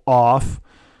little off,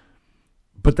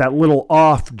 but that little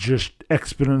off just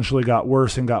exponentially got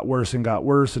worse and got worse and got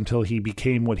worse until he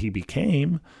became what he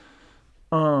became.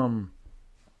 And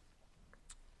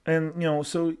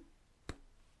so,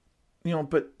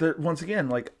 but there, once again,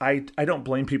 like, I don't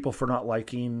blame people for not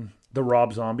liking the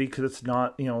Rob Zombie, because it's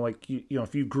not,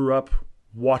 if you grew up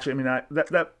watching, I mean,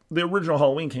 that the original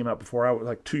Halloween came out before I was,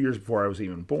 like, 2 years before I was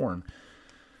even born.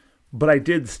 But I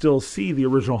did still see the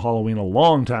original Halloween a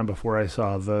long time before I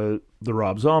saw the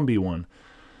Rob Zombie one.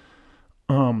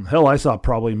 Hell, I saw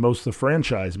probably most of the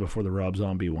franchise before the Rob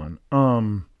Zombie one.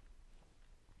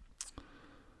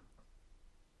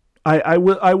 I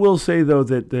will say though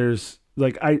that there's,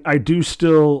 like, I do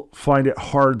still find it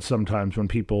hard sometimes when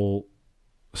people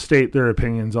state their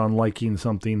opinions on liking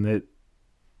something that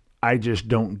I just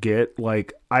don't get.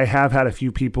 Like, I have had a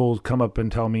few people come up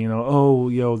and tell me,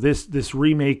 this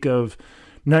remake of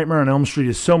Nightmare on Elm Street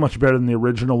is so much better than the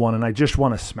original one, and I just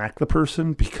want to smack the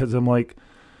person because I'm like,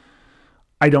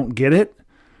 I don't get it.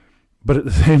 But at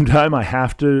the same time, I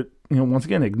have to, once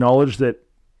again, acknowledge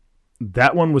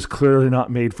that one was clearly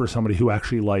not made for somebody who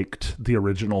actually liked the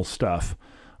original stuff.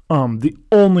 The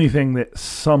only thing that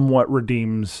somewhat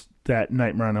redeems that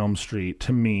Nightmare on Elm Street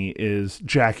to me is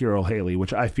Jackie Earle Haley,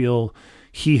 which I feel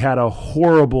he had a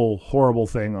horrible, horrible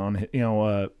thing on,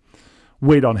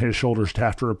 weight on his shoulders to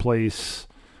have to replace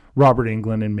Robert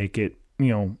Englund and make it,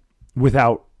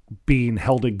 without being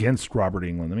held against Robert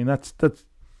Englund. I mean, that's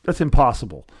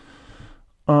impossible.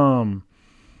 Or,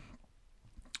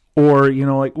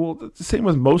 the same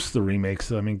with most of the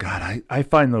remakes. I mean, God, I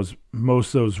find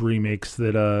most of those remakes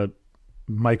that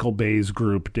Michael Bay's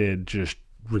group did just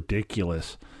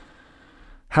ridiculous.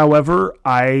 However,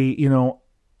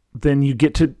 then you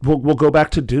get to, we'll go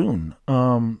back to Dune.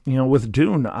 With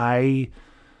Dune, I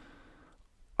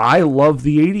love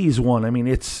the 80s one. I mean,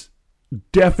 it's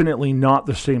definitely not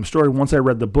the same story. Once I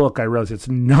read the book, I realized it's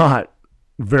not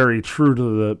very true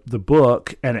to the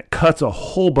book, and it cuts a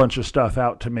whole bunch of stuff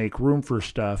out to make room for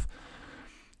stuff.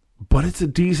 But it's a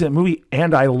decent movie,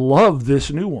 and I love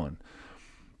this new one.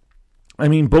 I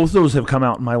mean, both those have come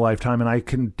out in my lifetime, and I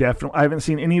haven't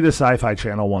seen any of the Sci-Fi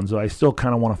Channel ones, so I still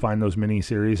kind of want to find those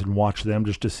miniseries and watch them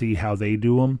just to see how they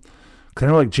do them. Because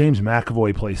I know like James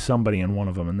McAvoy plays somebody in one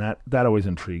of them, and that always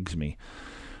intrigues me.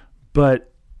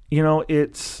 But, you know,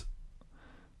 it's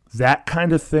that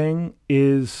kind of thing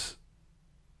is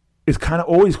kind of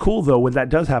always cool, though, when that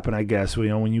does happen, I guess. You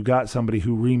know, when you got somebody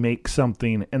who remakes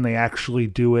something and they actually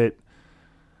do it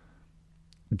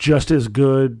just as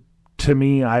good. To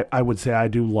me, I would say I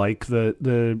do like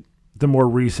the more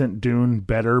recent Dune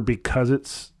better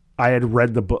because I had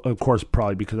read the book, of course,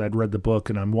 probably because I'd read the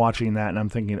book, and I'm watching that and I'm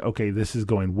thinking, okay, this is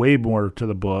going way more to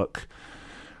the book.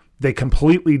 They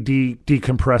completely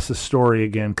decompress the story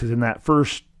again, because in that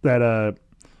first, was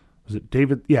it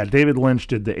David? Yeah, David Lynch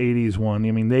did the 80s one.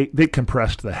 I mean, they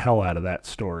compressed the hell out of that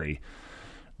story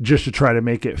just to try to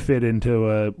make it fit into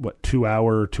a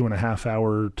 2.5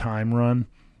 hour time run.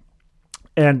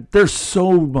 And there's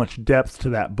so much depth to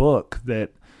that book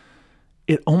that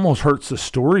it almost hurts the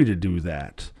story to do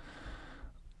that.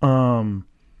 You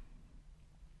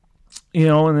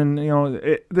know, and then, you know,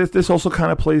 this also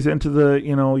kind of plays into the,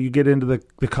 you know, you get into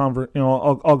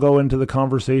I'll go into the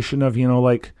conversation of, you know,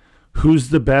 like, who's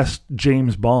the best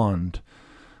James Bond?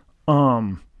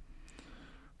 To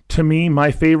me,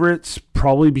 my favorites,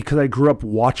 probably because I grew up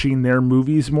watching their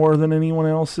movies more than anyone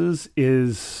else's,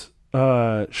 is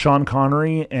Sean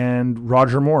Connery and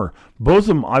Roger Moore. Both of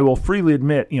them, I will freely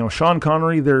admit, you know, Sean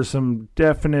Connery, there's some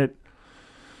definite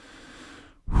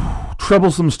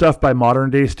troublesome stuff by modern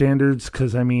day standards,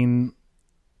 because, I mean,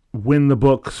 when the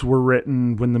books were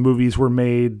written, when the movies were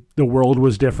made, the world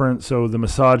was different. So the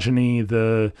misogyny,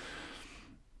 the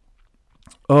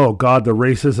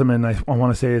racism, and I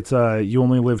want to say it's You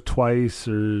Only Live Twice,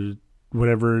 or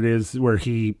whatever it is, where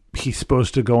he's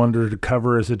supposed to go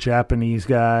undercover as a Japanese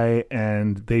guy,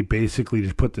 and they basically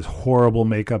just put this horrible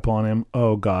makeup on him.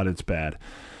 Oh God, it's bad.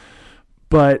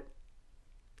 But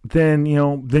then, you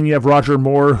know, you have Roger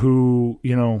Moore, who,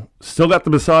 you know, still got the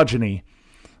misogyny,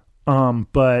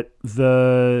 but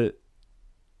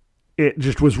it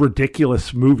just was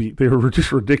ridiculous movie. They were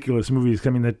just ridiculous movies. I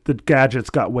mean, the gadgets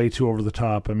got way too over the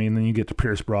top. I mean, then you get to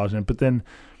Pierce Brosnan, but then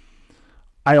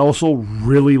I also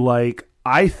really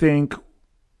I think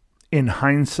in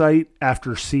hindsight,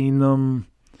 after seeing them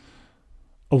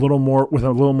with a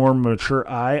little more mature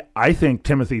eye, I think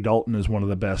Timothy Dalton is one of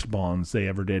the best Bonds they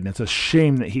ever did. And it's a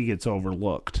shame that he gets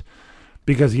overlooked,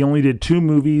 because he only did 2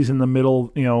 movies in the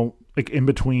middle, you know, like in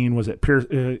between. Was it Pierce?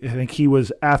 I think he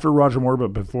was after Roger Moore,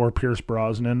 but before Pierce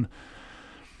Brosnan.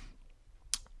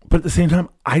 But at the same time,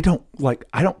 I don't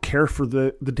care for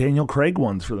the Daniel Craig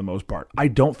ones for the most part. I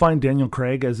don't find Daniel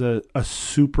Craig as a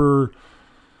super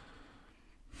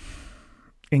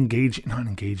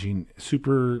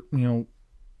super, you know,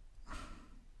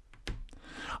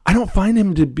 I don't find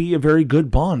him to be a very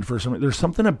good Bond for some reason. There's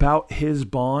something about his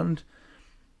Bond.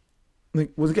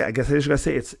 Like, I guess I just gotta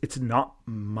say it's not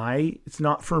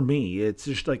for me. It's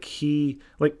just like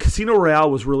Casino Royale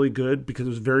was really good because it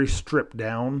was very stripped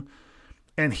down.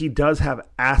 And he does have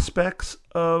aspects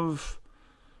of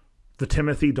the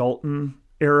Timothy Dalton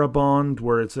era Bond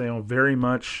where it's, you know, very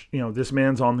much, you know, this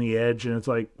man's on the edge, and it's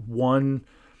like one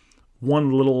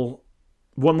little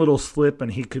slip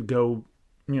and he could go,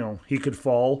 you know, he could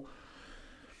fall.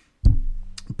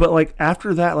 But like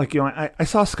after that, like, you know, I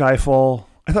saw Skyfall.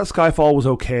 I thought Skyfall was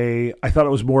okay. I thought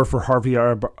it was more for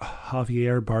Javier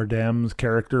Bardem's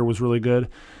character was really good.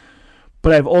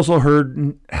 But I've also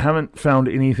haven't found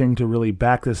anything to really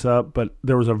back this up, but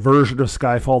there was a version of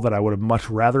Skyfall that I would have much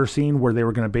rather seen, where they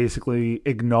were going to basically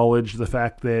acknowledge the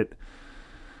fact that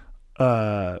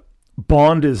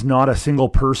Bond is not a single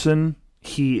person.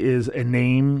 He is a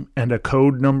name and a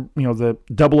code number. You know, the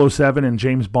 007 and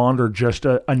James Bond are just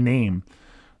a name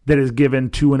that is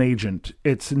given to an agent.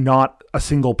 It's not a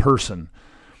single person.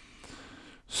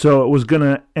 So it was going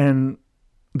to, and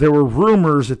there were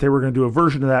rumors that they were going to do a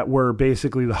version of that where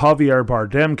basically the Javier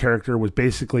Bardem character was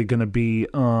basically going to be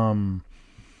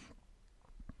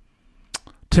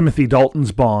Timothy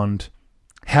Dalton's Bond,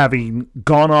 having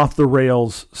gone off the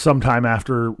rails sometime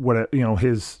after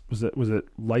his was it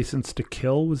License to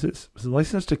Kill? Was it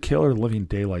License to Kill or Living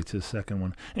Daylights, his second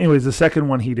one? Anyways, the second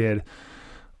one he did.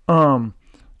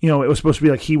 You know, it was supposed to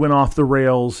be like he went off the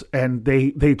rails and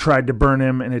they tried to burn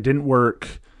him and it didn't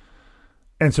work.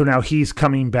 And so now he's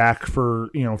coming back for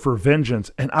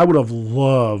vengeance. And I would have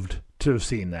loved to have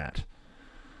seen that.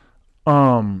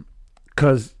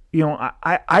 because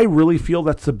I really feel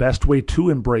that's the best way to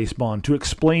embrace Bond, to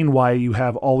explain why you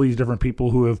have all these different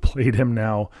people who have played him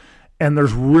now, and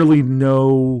there's really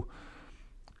no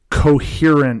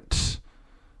coherent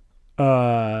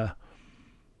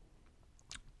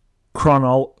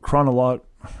chronological.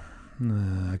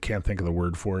 I can't think of the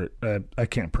word for it. I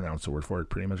can't pronounce the word for it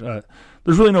pretty much.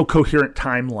 There's really no coherent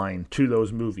timeline to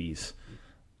those movies.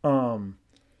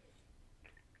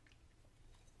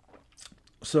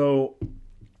 So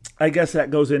I guess that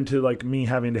goes into like me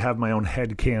having to have my own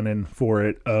headcanon for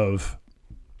it of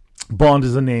Bond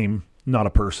is a name, not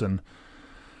a person.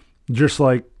 Just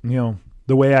like,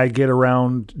 the way I get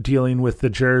around dealing with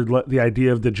the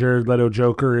idea of the Jared Leto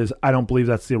Joker is I don't believe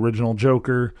that's the original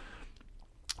Joker.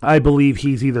 I believe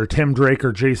he's either Tim Drake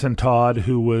or Jason Todd,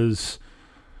 who was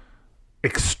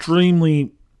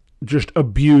extremely just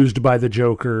abused by the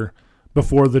Joker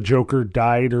before the Joker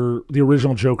died, or the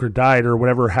original Joker died, or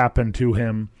whatever happened to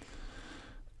him.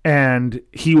 And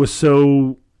he was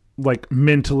so like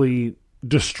mentally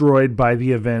destroyed by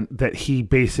the event that he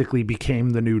basically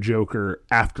became the new Joker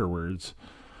afterwards.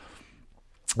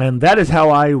 And that is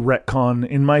how I retcon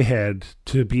in my head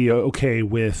to be okay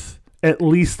with at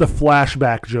least the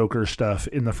flashback Joker stuff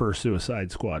in the first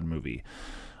Suicide Squad movie.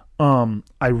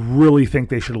 I really think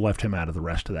they should have left him out of the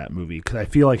rest of that movie, because I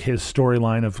feel like his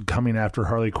storyline of coming after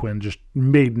Harley Quinn just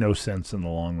made no sense in the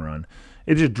long run.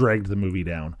 It just dragged the movie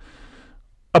down,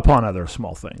 upon other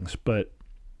small things. But,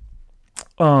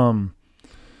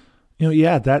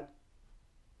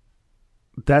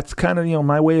 that's kind of,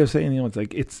 my way of saying, it's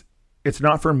like, it's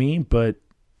not for me, but,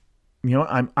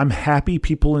 I'm happy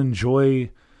people enjoy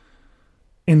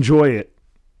it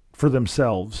for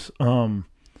themselves.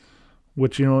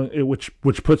 Which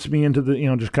puts me into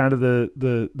the, just kind of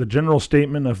the general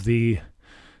statement of the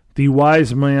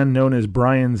wise man known as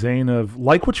Brian Zane of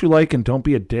like what you like and don't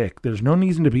be a dick. There's no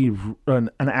reason to be an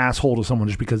asshole to someone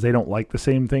just because they don't like the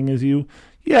same thing as you.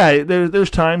 Yeah, there's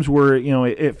times where,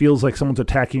 it feels like someone's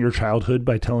attacking your childhood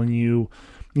by telling you,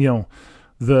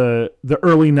 the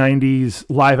early 90s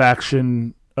live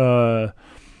action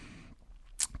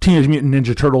Teenage Mutant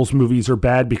Ninja Turtles movies are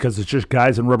bad because it's just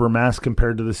guys in rubber masks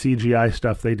compared to the CGI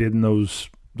stuff they did in those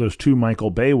two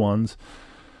Michael Bay ones.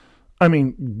 I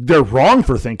mean, they're wrong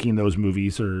for thinking those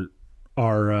movies are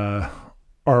the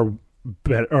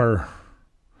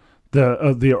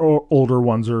older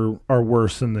ones are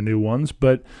worse than the new ones,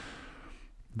 but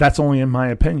that's only in my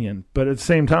opinion. But at the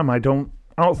same time, I don't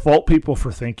fault people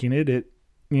for thinking it.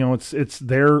 It's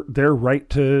their right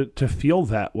to feel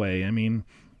that way. I mean,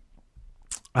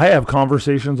 I have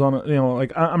conversations on it,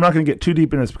 like I'm not going to get too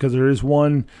deep in this because there is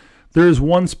one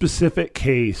specific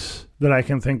case that I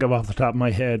can think of off the top of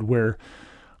my head where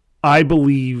I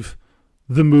believe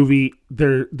the movie,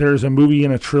 there's a movie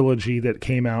in a trilogy that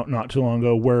came out not too long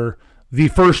ago where the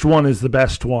first one is the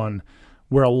best one,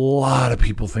 where a lot of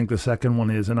people think the second one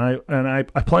is. And I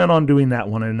plan on doing that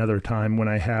one another time when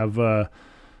I have,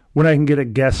 when I can get a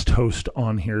guest host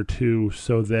on here too,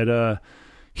 so that,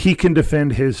 he can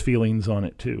defend his feelings on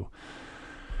it too.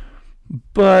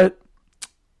 But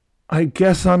I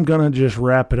guess I'm gonna just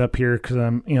wrap it up here because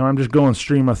I'm just going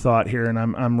stream of thought here, and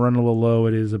I'm running a little low.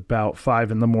 It is about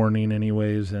 5 a.m.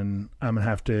 anyways, and I'm gonna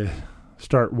have to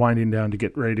start winding down to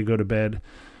get ready to go to bed.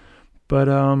 But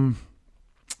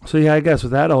so yeah, I guess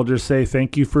with that, I'll just say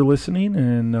thank you for listening,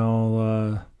 and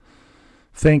I'll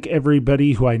thank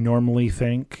everybody who I normally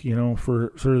thank,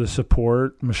 for the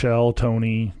support. Michelle,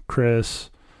 Tony, Chris.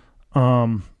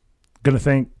 Gonna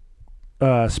thank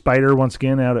Spider once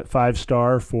again out at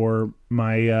 5-star for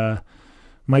my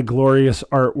glorious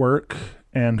artwork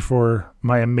and for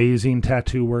my amazing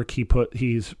tattoo work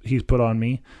he's put on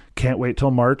me. Can't wait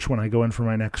till March when I go in for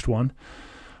my next one.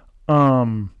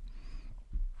 Yeah,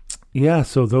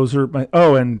 so those are my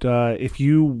and if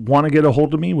you want to get a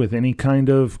hold of me with any kind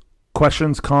of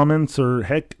questions, comments, or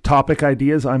heck topic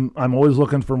ideas, I'm always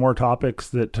looking for more topics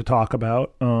to talk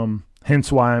about.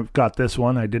 Hence why I've got this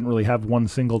one. I didn't really have one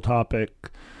single topic,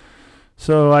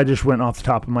 so I just went off the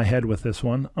top of my head with this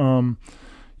one.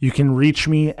 You can reach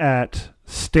me at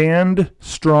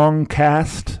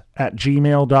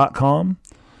standstrongcast@gmail.com.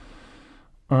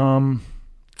 And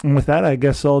with that, I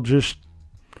guess I'll just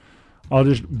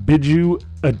bid you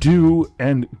adieu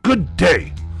and good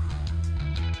day.